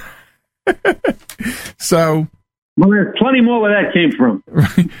 weeks. So, well, there's plenty more where that came from.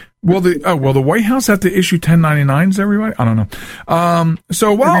 Will the White House have to issue 1099s, everybody? I don't know.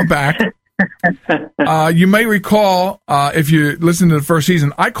 So a while back, you may recall, if you listened to the first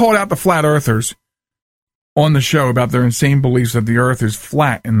season, I called out the flat earthers on the show about their insane beliefs that the earth is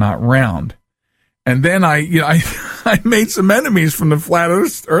flat and not round. And then I I made some enemies from the Flat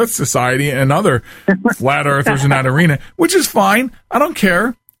Earth Society and other flat earthers in that arena, which is fine. I don't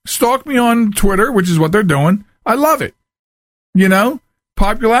care. Stalk me on Twitter, which is what they're doing. I love it.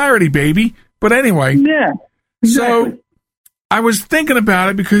 Popularity, baby. But anyway. Yeah. Exactly. So I was thinking about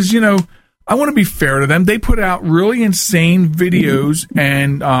it because, I want to be fair to them. They put out really insane videos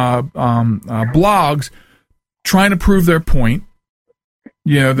and blogs trying to prove their point,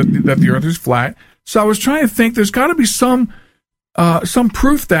 that the Earth is flat. So I was trying to think there's got to be some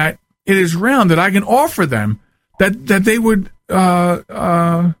proof that it is round that I can offer them that they would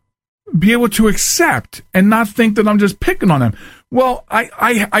be able to accept and not think that I'm just picking on them. Well,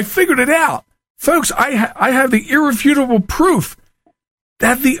 I figured it out. Folks, I have the irrefutable proof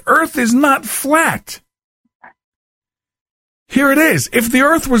that the Earth is not flat. Here it is. If the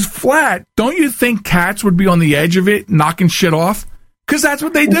Earth was flat, don't you think cats would be on the edge of it, knocking shit off? Because that's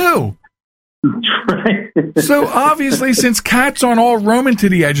what they do. Right. So obviously, since cats aren't all roaming to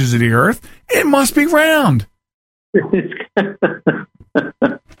the edges of the Earth, it must be round. It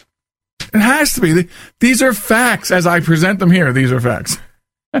has to be. These are facts as I present them here. These are facts.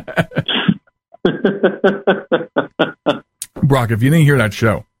 Brock, if you didn't hear that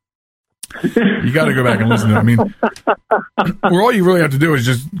show, you got to go back and listen to it. I mean, all you really have to do is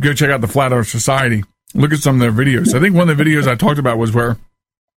just go check out the Flat Earth Society. Look at some of their videos. I think one of the videos I talked about was where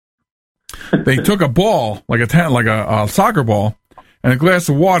they took a ball, like a soccer ball, and a glass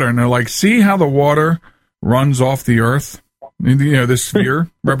of water, and they're like, see how the water runs off the Earth? This sphere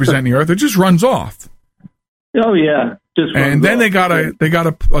representing the Earth, it just runs off. Oh yeah. And then they got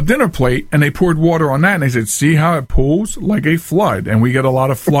a dinner plate and they poured water on that and they said, see how it pools like a flood, and we get a lot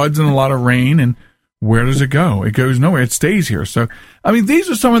of floods and a lot of rain, and where does it go? It goes nowhere. It stays here. So, I mean, these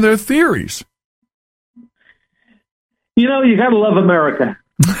are some of their theories. You got to love America.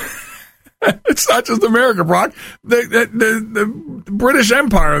 It's not just America, Brock. The British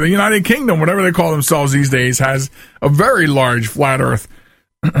Empire, the United Kingdom, whatever they call themselves these days, has a very large flat Earth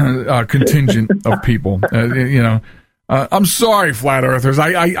contingent of people. I'm sorry, flat earthers.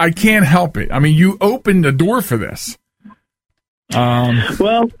 I can't help it. I mean, you opened the door for this.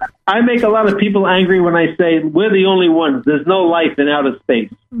 Well, I make a lot of people angry when I say we're the only ones. There's no life in outer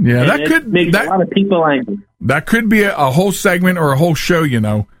space. Yeah, and makes a lot of people angry. That could be a whole segment or a whole show,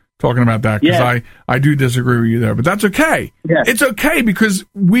 talking about that, because I do disagree with you there. But that's okay. Yeah. It's okay because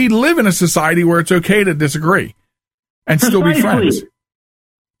we live in a society where it's okay to disagree and still be friends.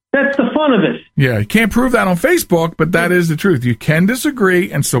 That's the fun of it. Yeah, you can't prove that on Facebook, but that is the truth. You can disagree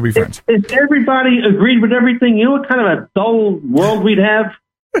and still be friends. If everybody agreed with everything, what kind of a dull world we'd have?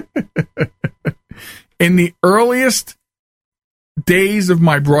 In the earliest days of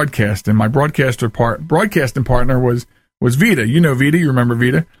my broadcasting, my broadcasting partner was Vita. You know Vita. You remember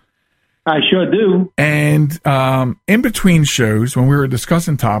Vita? I sure do. And in between shows, when we were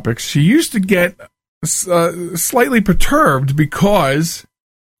discussing topics, she used to get slightly perturbed because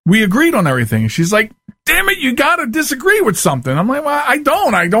we agreed on everything. She's like, damn it, you got to disagree with something. I'm like, well, I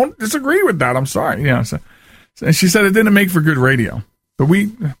don't disagree with that. I'm sorry. So and she said it didn't make for good radio, but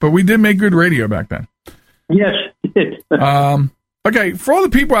we did make good radio back then. Yes. Okay. For all the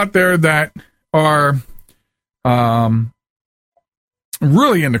people out there that are,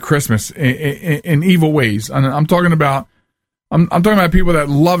 really into Christmas in evil ways. And I'm talking about people that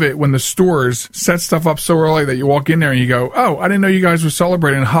love it when the stores set stuff up so early that you walk in there and you go, oh, I didn't know you guys were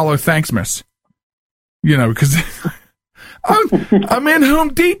celebrating Hollow Thanksmas. Because I'm in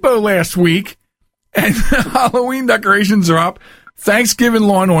Home Depot last week and Halloween decorations are up, Thanksgiving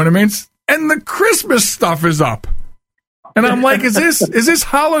lawn ornaments, and the Christmas stuff is up. And I'm like, is this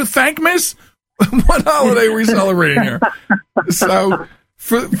Hollow Thankmas? What holiday are we celebrating here? So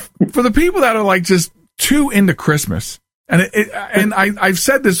for the people that are like just too into Christmas, and I've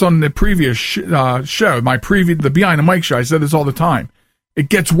said this on the previous show, the Behind the Mic show. I said this all the time. It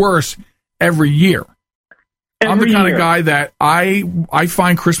gets worse every year. I'm the kind of guy that I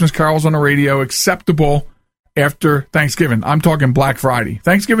find Christmas carols on the radio acceptable after Thanksgiving. I'm talking Black Friday,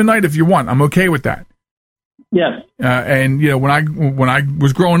 Thanksgiving night. If you want, I'm okay with that. Yes. And when I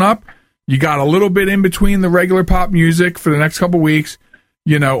was growing up, you got a little bit in between the regular pop music for the next couple weeks,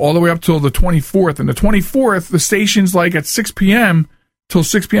 all the way up till the 24th. And the 24th, the station's like at 6 p.m. till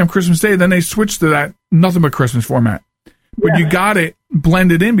 6 p.m. Christmas Day. Then they switched to that nothing but Christmas format. But you got it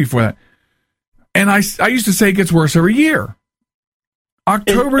blended in before that. And I used to say it gets worse every year.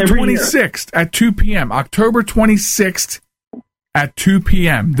 October 26th at 2 p.m. October 26th at 2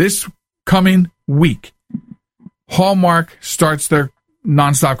 p.m. This coming week, Hallmark starts their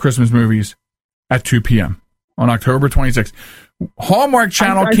nonstop Christmas movies at 2 p.m. on October 26th. Hallmark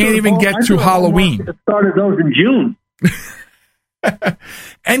Channel can't even get to Halloween. It started those in June.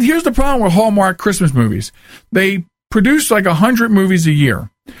 And here's the problem with Hallmark Christmas movies. They produce like 100 movies a year.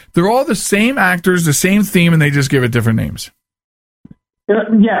 They're all the same actors, the same theme, and they just give it different names.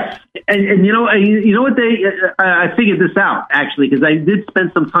 Yes. And you know what I figured this out, actually, because I did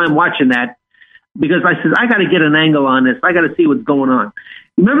spend some time watching that, because I said, I got to get an angle on this. I got to see what's going on.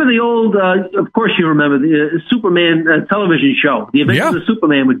 Remember the old, of course you remember, the Superman television show, The Adventures of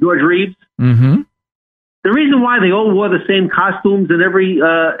Superman with George Reeves? Mm-hmm. The reason why they all wore the same costumes in every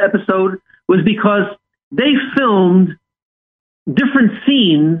episode was because they filmed different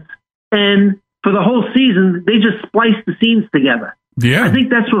scenes, and for the whole season, they just spliced the scenes together. Yeah. I think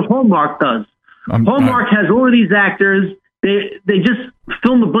that's what Hallmark does. Hallmark has all of these actors. They just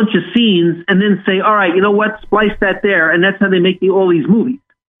film a bunch of scenes and then say, all right, you know what, splice that there, and that's how they make all these movies.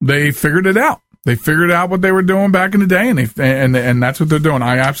 They figured it out. They figured out what they were doing back in the day, and that's what they're doing.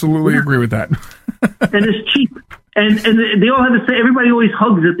 I absolutely agree with that. And it's cheap. And they all have to say, everybody always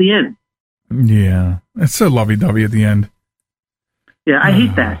hugs at the end. Yeah. It's so lovey-dovey at the end. Yeah, I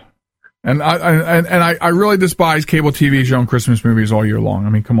hate that. And I really despise cable TV showing Christmas movies all year long. I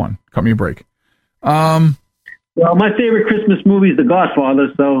mean, come on, cut me a break. Well, my favorite Christmas movie is The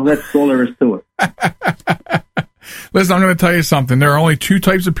Godfather, so that's all there is to it. Listen, I'm going to tell you something. There are only two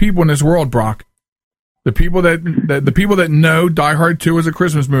types of people in this world, Brock. The people that know Die Hard 2 is a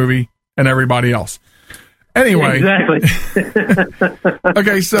Christmas movie, and everybody else. Anyway. Exactly.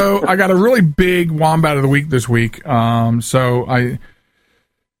 Okay, so I got a really big Wombat of the Week this week.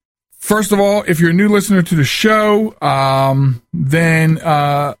 First of all, if you're a new listener to the show, then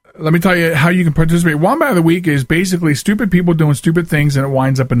let me tell you how you can participate. Wombat of the Week is basically stupid people doing stupid things, and it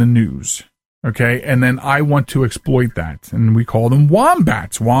winds up in the news. Okay, and then I want to exploit that, and we call them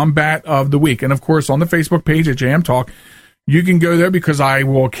Wombats, Wombat of the Week. And of course, on the Facebook page at JM Talk, you can go there because I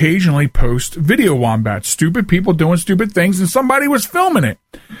will occasionally post video wombats, stupid people doing stupid things, and somebody was filming it.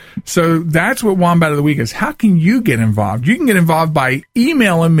 So that's what Wombat of the Week is. How can you get involved? You can get involved by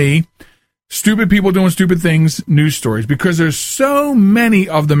emailing me stupid people doing stupid things, news stories, because there's so many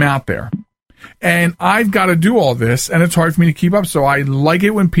of them out there. And I've got to do all this, and it's hard for me to keep up, so I like it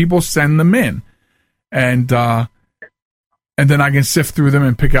when people send them in. And then I can sift through them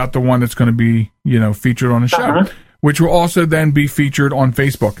and pick out the one that's going to be, featured on the show, which will also then be featured on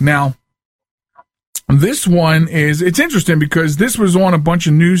Facebook. Now, this one it's interesting because this was on a bunch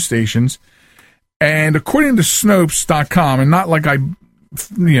of news stations, and according to Snopes.com, and not like I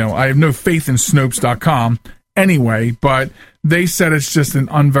have no faith in Snopes.com anyway, but they said it's just an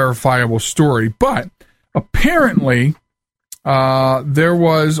unverifiable story. But apparently, there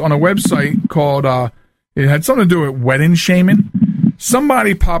was on a website called, it had something to do with wedding shaming.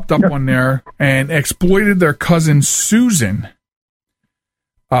 Somebody popped up on there and exploited their cousin Susan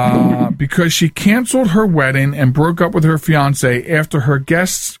because she canceled her wedding and broke up with her fiance after her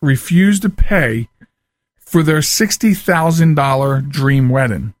guests refused to pay for their $60,000 dream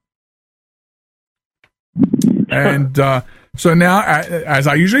wedding. And so now, as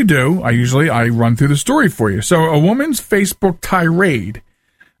I usually do, I run through the story for you. So a woman's Facebook tirade,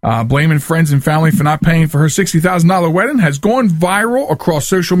 blaming friends and family for not paying for her $60,000 wedding, has gone viral across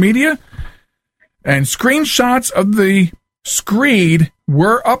social media, and screenshots of the screed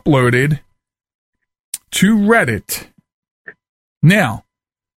were uploaded to Reddit. Now,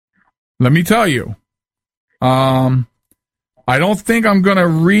 let me tell you, I don't think I'm going to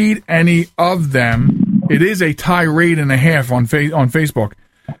read any of them. It is a tirade and a half on Facebook.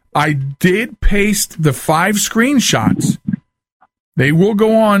 I did paste the 5 screenshots. They will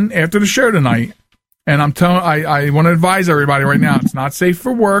go on after the show tonight. And I want to advise everybody right now, it's not safe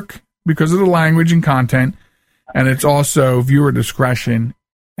for work because of the language and content. And it's also viewer discretion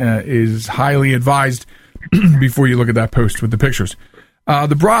is highly advised before you look at that post with the pictures.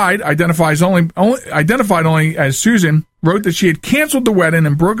 The bride, identified only as Susan, wrote that she had canceled the wedding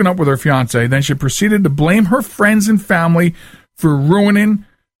and broken up with her fiancé. Then she proceeded to blame her friends and family for ruining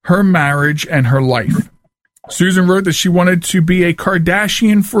her marriage and her life. Susan wrote that she wanted to be a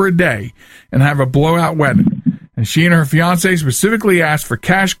Kardashian for a day and have a blowout wedding. And she and her fiancé specifically asked for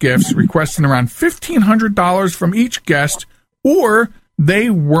cash gifts, requesting around $1,500 from each guest, or they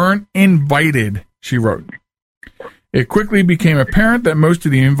weren't invited, she wrote. It quickly became apparent that most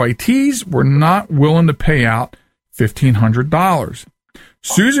of the invitees were not willing to pay out $1,500.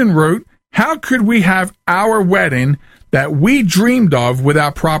 Susan wrote, "How could we have our wedding that we dreamed of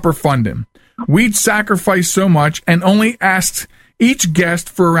without proper funding? We'd sacrificed so much and only asked each guest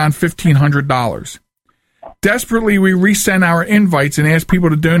for around $1,500. Desperately, we resent our invites and ask people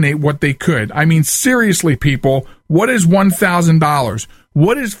to donate what they could. I mean, seriously, people, what is $1,000?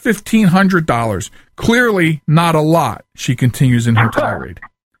 What is $1,500? Clearly not a lot, she continues in her tirade.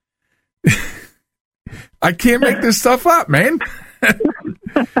 I can't make this stuff up, man.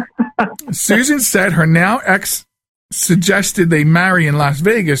 Susan said her now ex suggested they marry in Las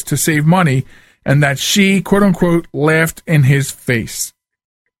Vegas to save money and that she, quote unquote, laughed in his face.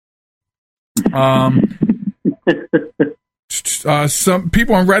 Some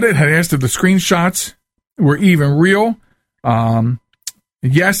people on Reddit had asked if the screenshots were even real.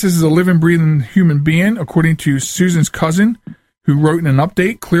 Yes, this is a living, breathing human being, according to Susan's cousin, who wrote in an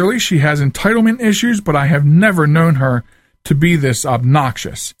update. Clearly, she has entitlement issues, but I have never known her to be this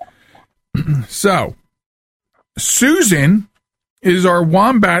obnoxious. So, Susan is our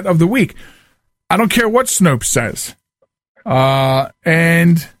wombat of the week. I don't care what Snopes says.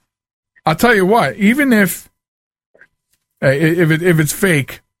 And I'll tell you what, even if it's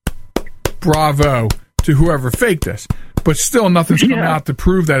fake, bravo to whoever faked this. But still, nothing's come out to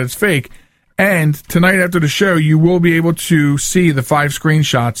prove that it's fake. And tonight after the show, you will be able to see the 5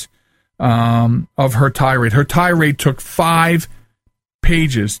 screenshots of her tirade. Her tirade took 5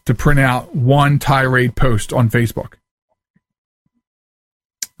 pages to print out one tirade post on Facebook.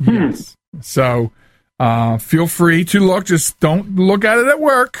 Yes. So feel free to look. Just don't look at it at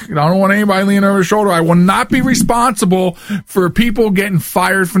work. I don't want anybody leaning over the shoulder. I will not be responsible for people getting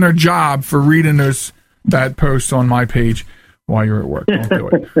fired from their job for reading that post on my page while you're at work. Don't do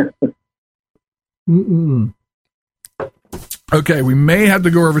it. Okay, we may have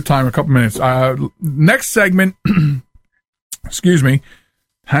to go over time a couple minutes. Next segment, excuse me,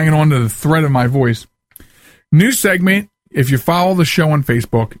 hanging on to the thread of my voice. New segment. If you follow the show on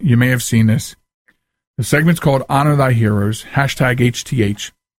Facebook, you may have seen this. The segment's called Honor Thy Heroes,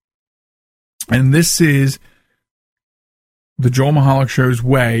 #HTH. And this is the Joel Michalec Show's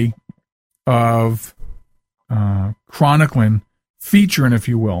way of chronicling, featuring, if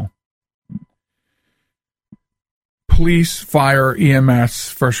you will, police, fire,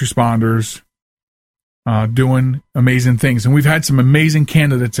 EMS, first responders doing amazing things. And we've had some amazing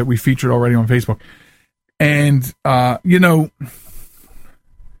candidates that we featured already on Facebook. And,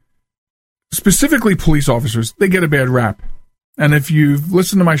 specifically police officers, they get a bad rap. And if you've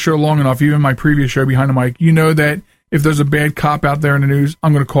listened to my show long enough, even my previous show, Behind the Mic, you know that if there's a bad cop out there in the news,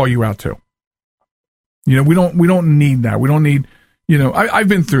 I'm going to call you out too. We don't need that. We don't need, I've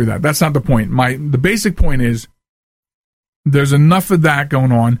been through that. That's not the point. The basic point is there's enough of that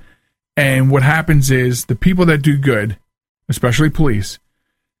going on. And what happens is the people that do good, especially police,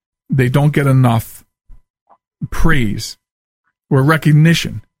 they don't get enough praise or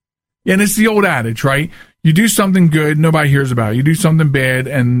recognition. And it's the old adage, right? You do something good, nobody hears about it. You do something bad,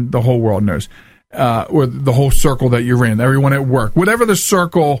 and the whole world knows. Or the whole circle that you're in, everyone at work. Whatever the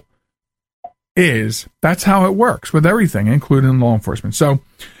circle is, that's how it works with everything, including law enforcement. So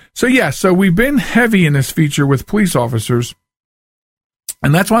we've been heavy in this feature with police officers.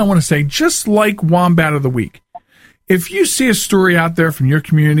 And that's why I want to say, just like Wombat of the Week, if you see a story out there from your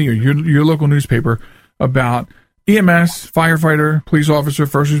community or your local newspaper about EMS, firefighter, police officer,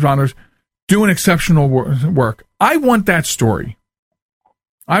 first responders doing exceptional work, I want that story.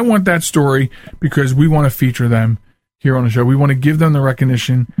 I want that story because we want to feature them here on the show. We want to give them the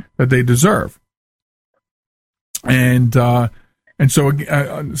recognition that they deserve. And so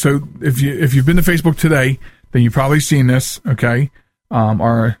if you've been to Facebook today, then you've probably seen this. Okay,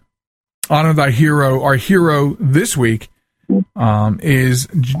 our Honor Thy Hero. Our hero this week is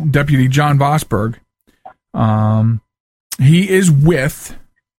Deputy John Vosberg. He is with.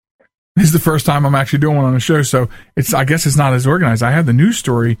 This is the first time I'm actually doing one on the show, so I guess it's not as organized. I have the news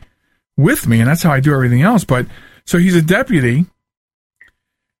story with me, and that's how I do everything else. But so he's a deputy,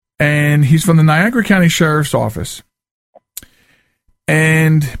 and he's from the Niagara County Sheriff's Office.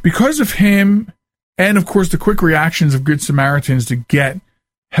 And because of him, and of course the quick reactions of Good Samaritans to get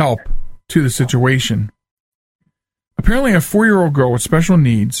help to the situation, apparently a 4-year-old girl with special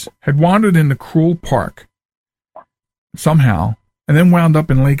needs had wandered into Cruel Park somehow, and then wound up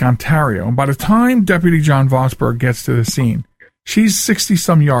in Lake Ontario. And by the time Deputy John Vosberg gets to the scene, she's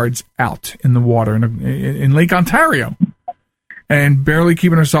 60-some yards out in the water in Lake Ontario, and barely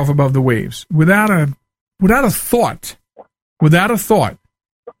keeping herself above the waves. Without a thought,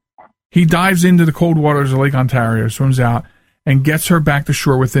 he dives into the cold waters of Lake Ontario, swims out, and gets her back to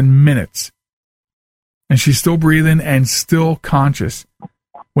shore within minutes. And she's still breathing and still conscious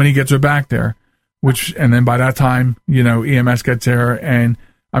when he gets her back there. And then by that time, EMS gets there, and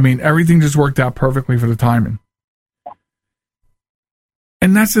everything just worked out perfectly for the timing.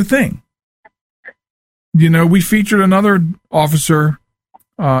 And that's the thing. We featured another officer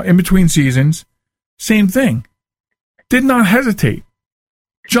in between seasons. Same thing. Did not hesitate.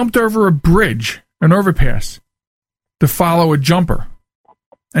 Jumped over a bridge, an overpass, to follow a jumper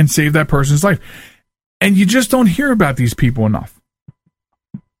and save that person's life. And you just don't hear about these people enough.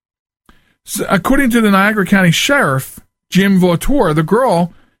 So, according to the Niagara County Sheriff, Jim Vautour, the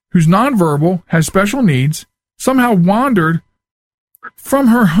girl who's nonverbal, has special needs, somehow wandered from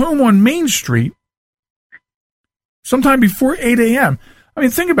her home on Main Street sometime before 8 a.m. I mean,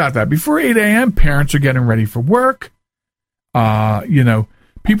 think about that. Before 8 a.m., parents are getting ready for work.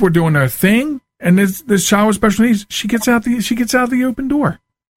 People are doing their thing, and this child with special needs, she gets out the open door,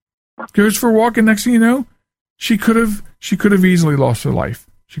 goes for a walk, and next thing you know, she could have easily lost her life.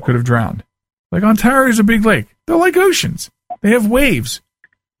 She could have drowned. Like, Ontario is a big lake. They're like oceans. They have waves.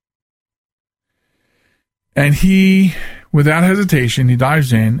 And he, without hesitation, he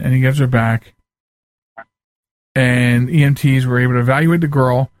dives in and he gets her back. And EMTs were able to evaluate the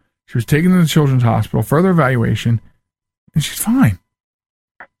girl. She was taken to the children's hospital, further evaluation, and she's fine.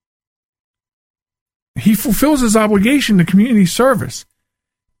 He fulfills his obligation to community service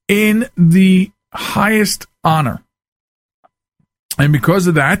in the highest honor. And because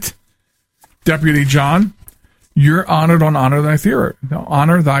of that, Deputy John, you're honored on Honor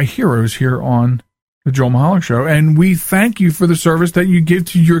Thy Heroes here on the Joel Michalec Show. And we thank you for the service that you give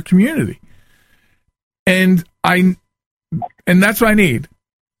to your community. And that's what I need.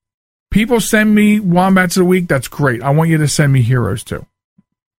 People send me wombats of the week. That's great. I want you to send me heroes too.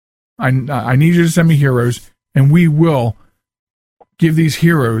 I need you to send me heroes, and we will give these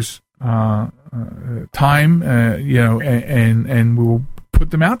heroes time, and we will put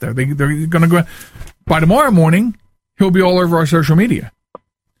them out there. They're going to go by tomorrow morning. He'll be all over our social media.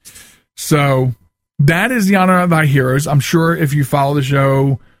 So that is the Honor of Thy Heroes. I'm sure if you follow the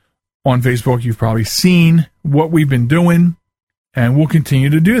show on Facebook, you've probably seen what we've been doing, and we'll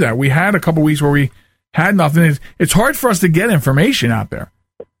continue to do that. We had a couple weeks where we had nothing. It's hard for us to get information out there.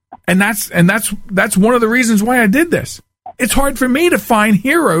 And that's one of the reasons why I did this. It's hard for me to find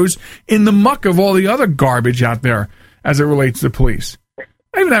heroes in the muck of all the other garbage out there as it relates to police.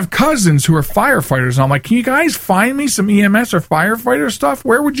 I even have cousins who are firefighters. And I'm like, can you guys find me some EMS or firefighter stuff?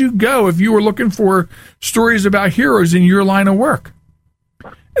 Where would you go if you were looking for stories about heroes in your line of work?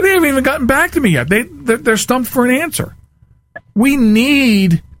 And they haven't even gotten back to me yet. They're stumped for an answer. We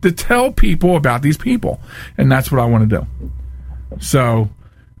need to tell people about these people. And that's what I want to do. So,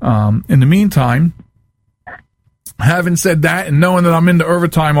 in the meantime, having said that and knowing that I'm into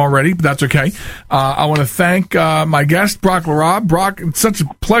overtime already, but that's okay, I want to thank my guest, Brock LaRobb. Brock, it's such a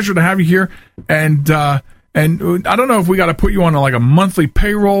pleasure to have you here. And I don't know if we got to put you on a monthly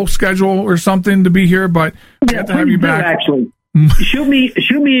payroll schedule or something to be here, but we have to have you back. Actually, shoot me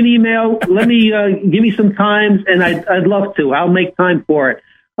an email. Let me give me some times, and I'd love to. I'll make time for it.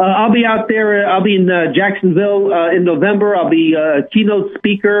 I'll be out there. I'll be in Jacksonville in November. I'll be a keynote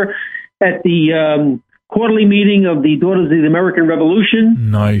speaker at the quarterly meeting of the Daughters of the American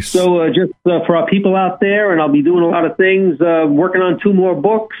Revolution. Nice. So just for our people out there, and I'll be doing a lot of things, working on 2 more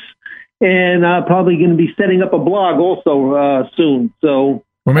books, and probably going to be setting up a blog also soon. So,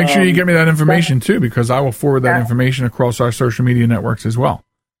 well, make sure you get me that information too, because I will forward that information across our social media networks as well.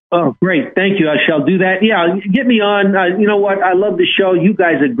 Oh, great. Thank you. I shall do that. Yeah, get me on. You know what? I love the show. You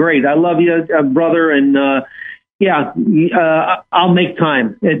guys are great. I love you, brother. And, I'll make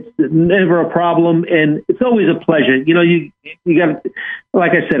time. It's never a problem. And it's always a pleasure. You got,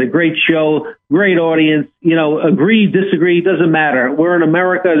 like I said, a great show, great audience. Agree, disagree, doesn't matter. We're in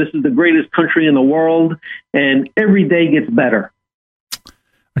America. This is the greatest country in the world. And every day gets better.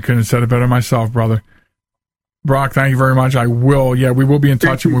 I couldn't have said it better myself, brother. Brock, thank you very much. I will. Yeah, we will be in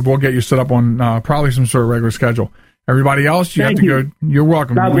touch, and we will get you set up on probably some sort of regular schedule. Everybody else, you have to go. You're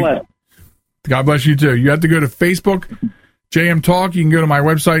welcome. God bless. God bless you, too. You have to go to Facebook, JM Talk. You can go to my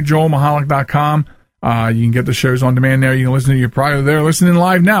website, joelmichalec.com. You can get the shows on demand there. You can listen to your probably there listening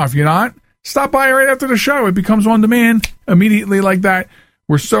live now. If you're not, stop by right after the show. It becomes on demand immediately like that.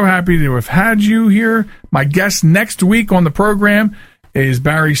 We're so happy to have had you here. My guest next week on the program is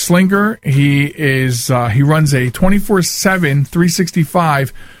Barry Slinker. He runs a 24/7,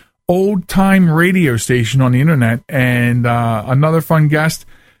 365 old time radio station on the internet, and another fun guest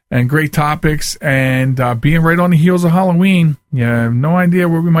and great topics, and being right on the heels of Halloween. You have no idea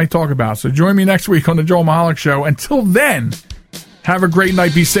what we might talk about. So join me next week on the Joel Michalec Show. Until then, have a great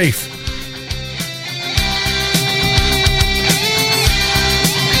night. Be safe.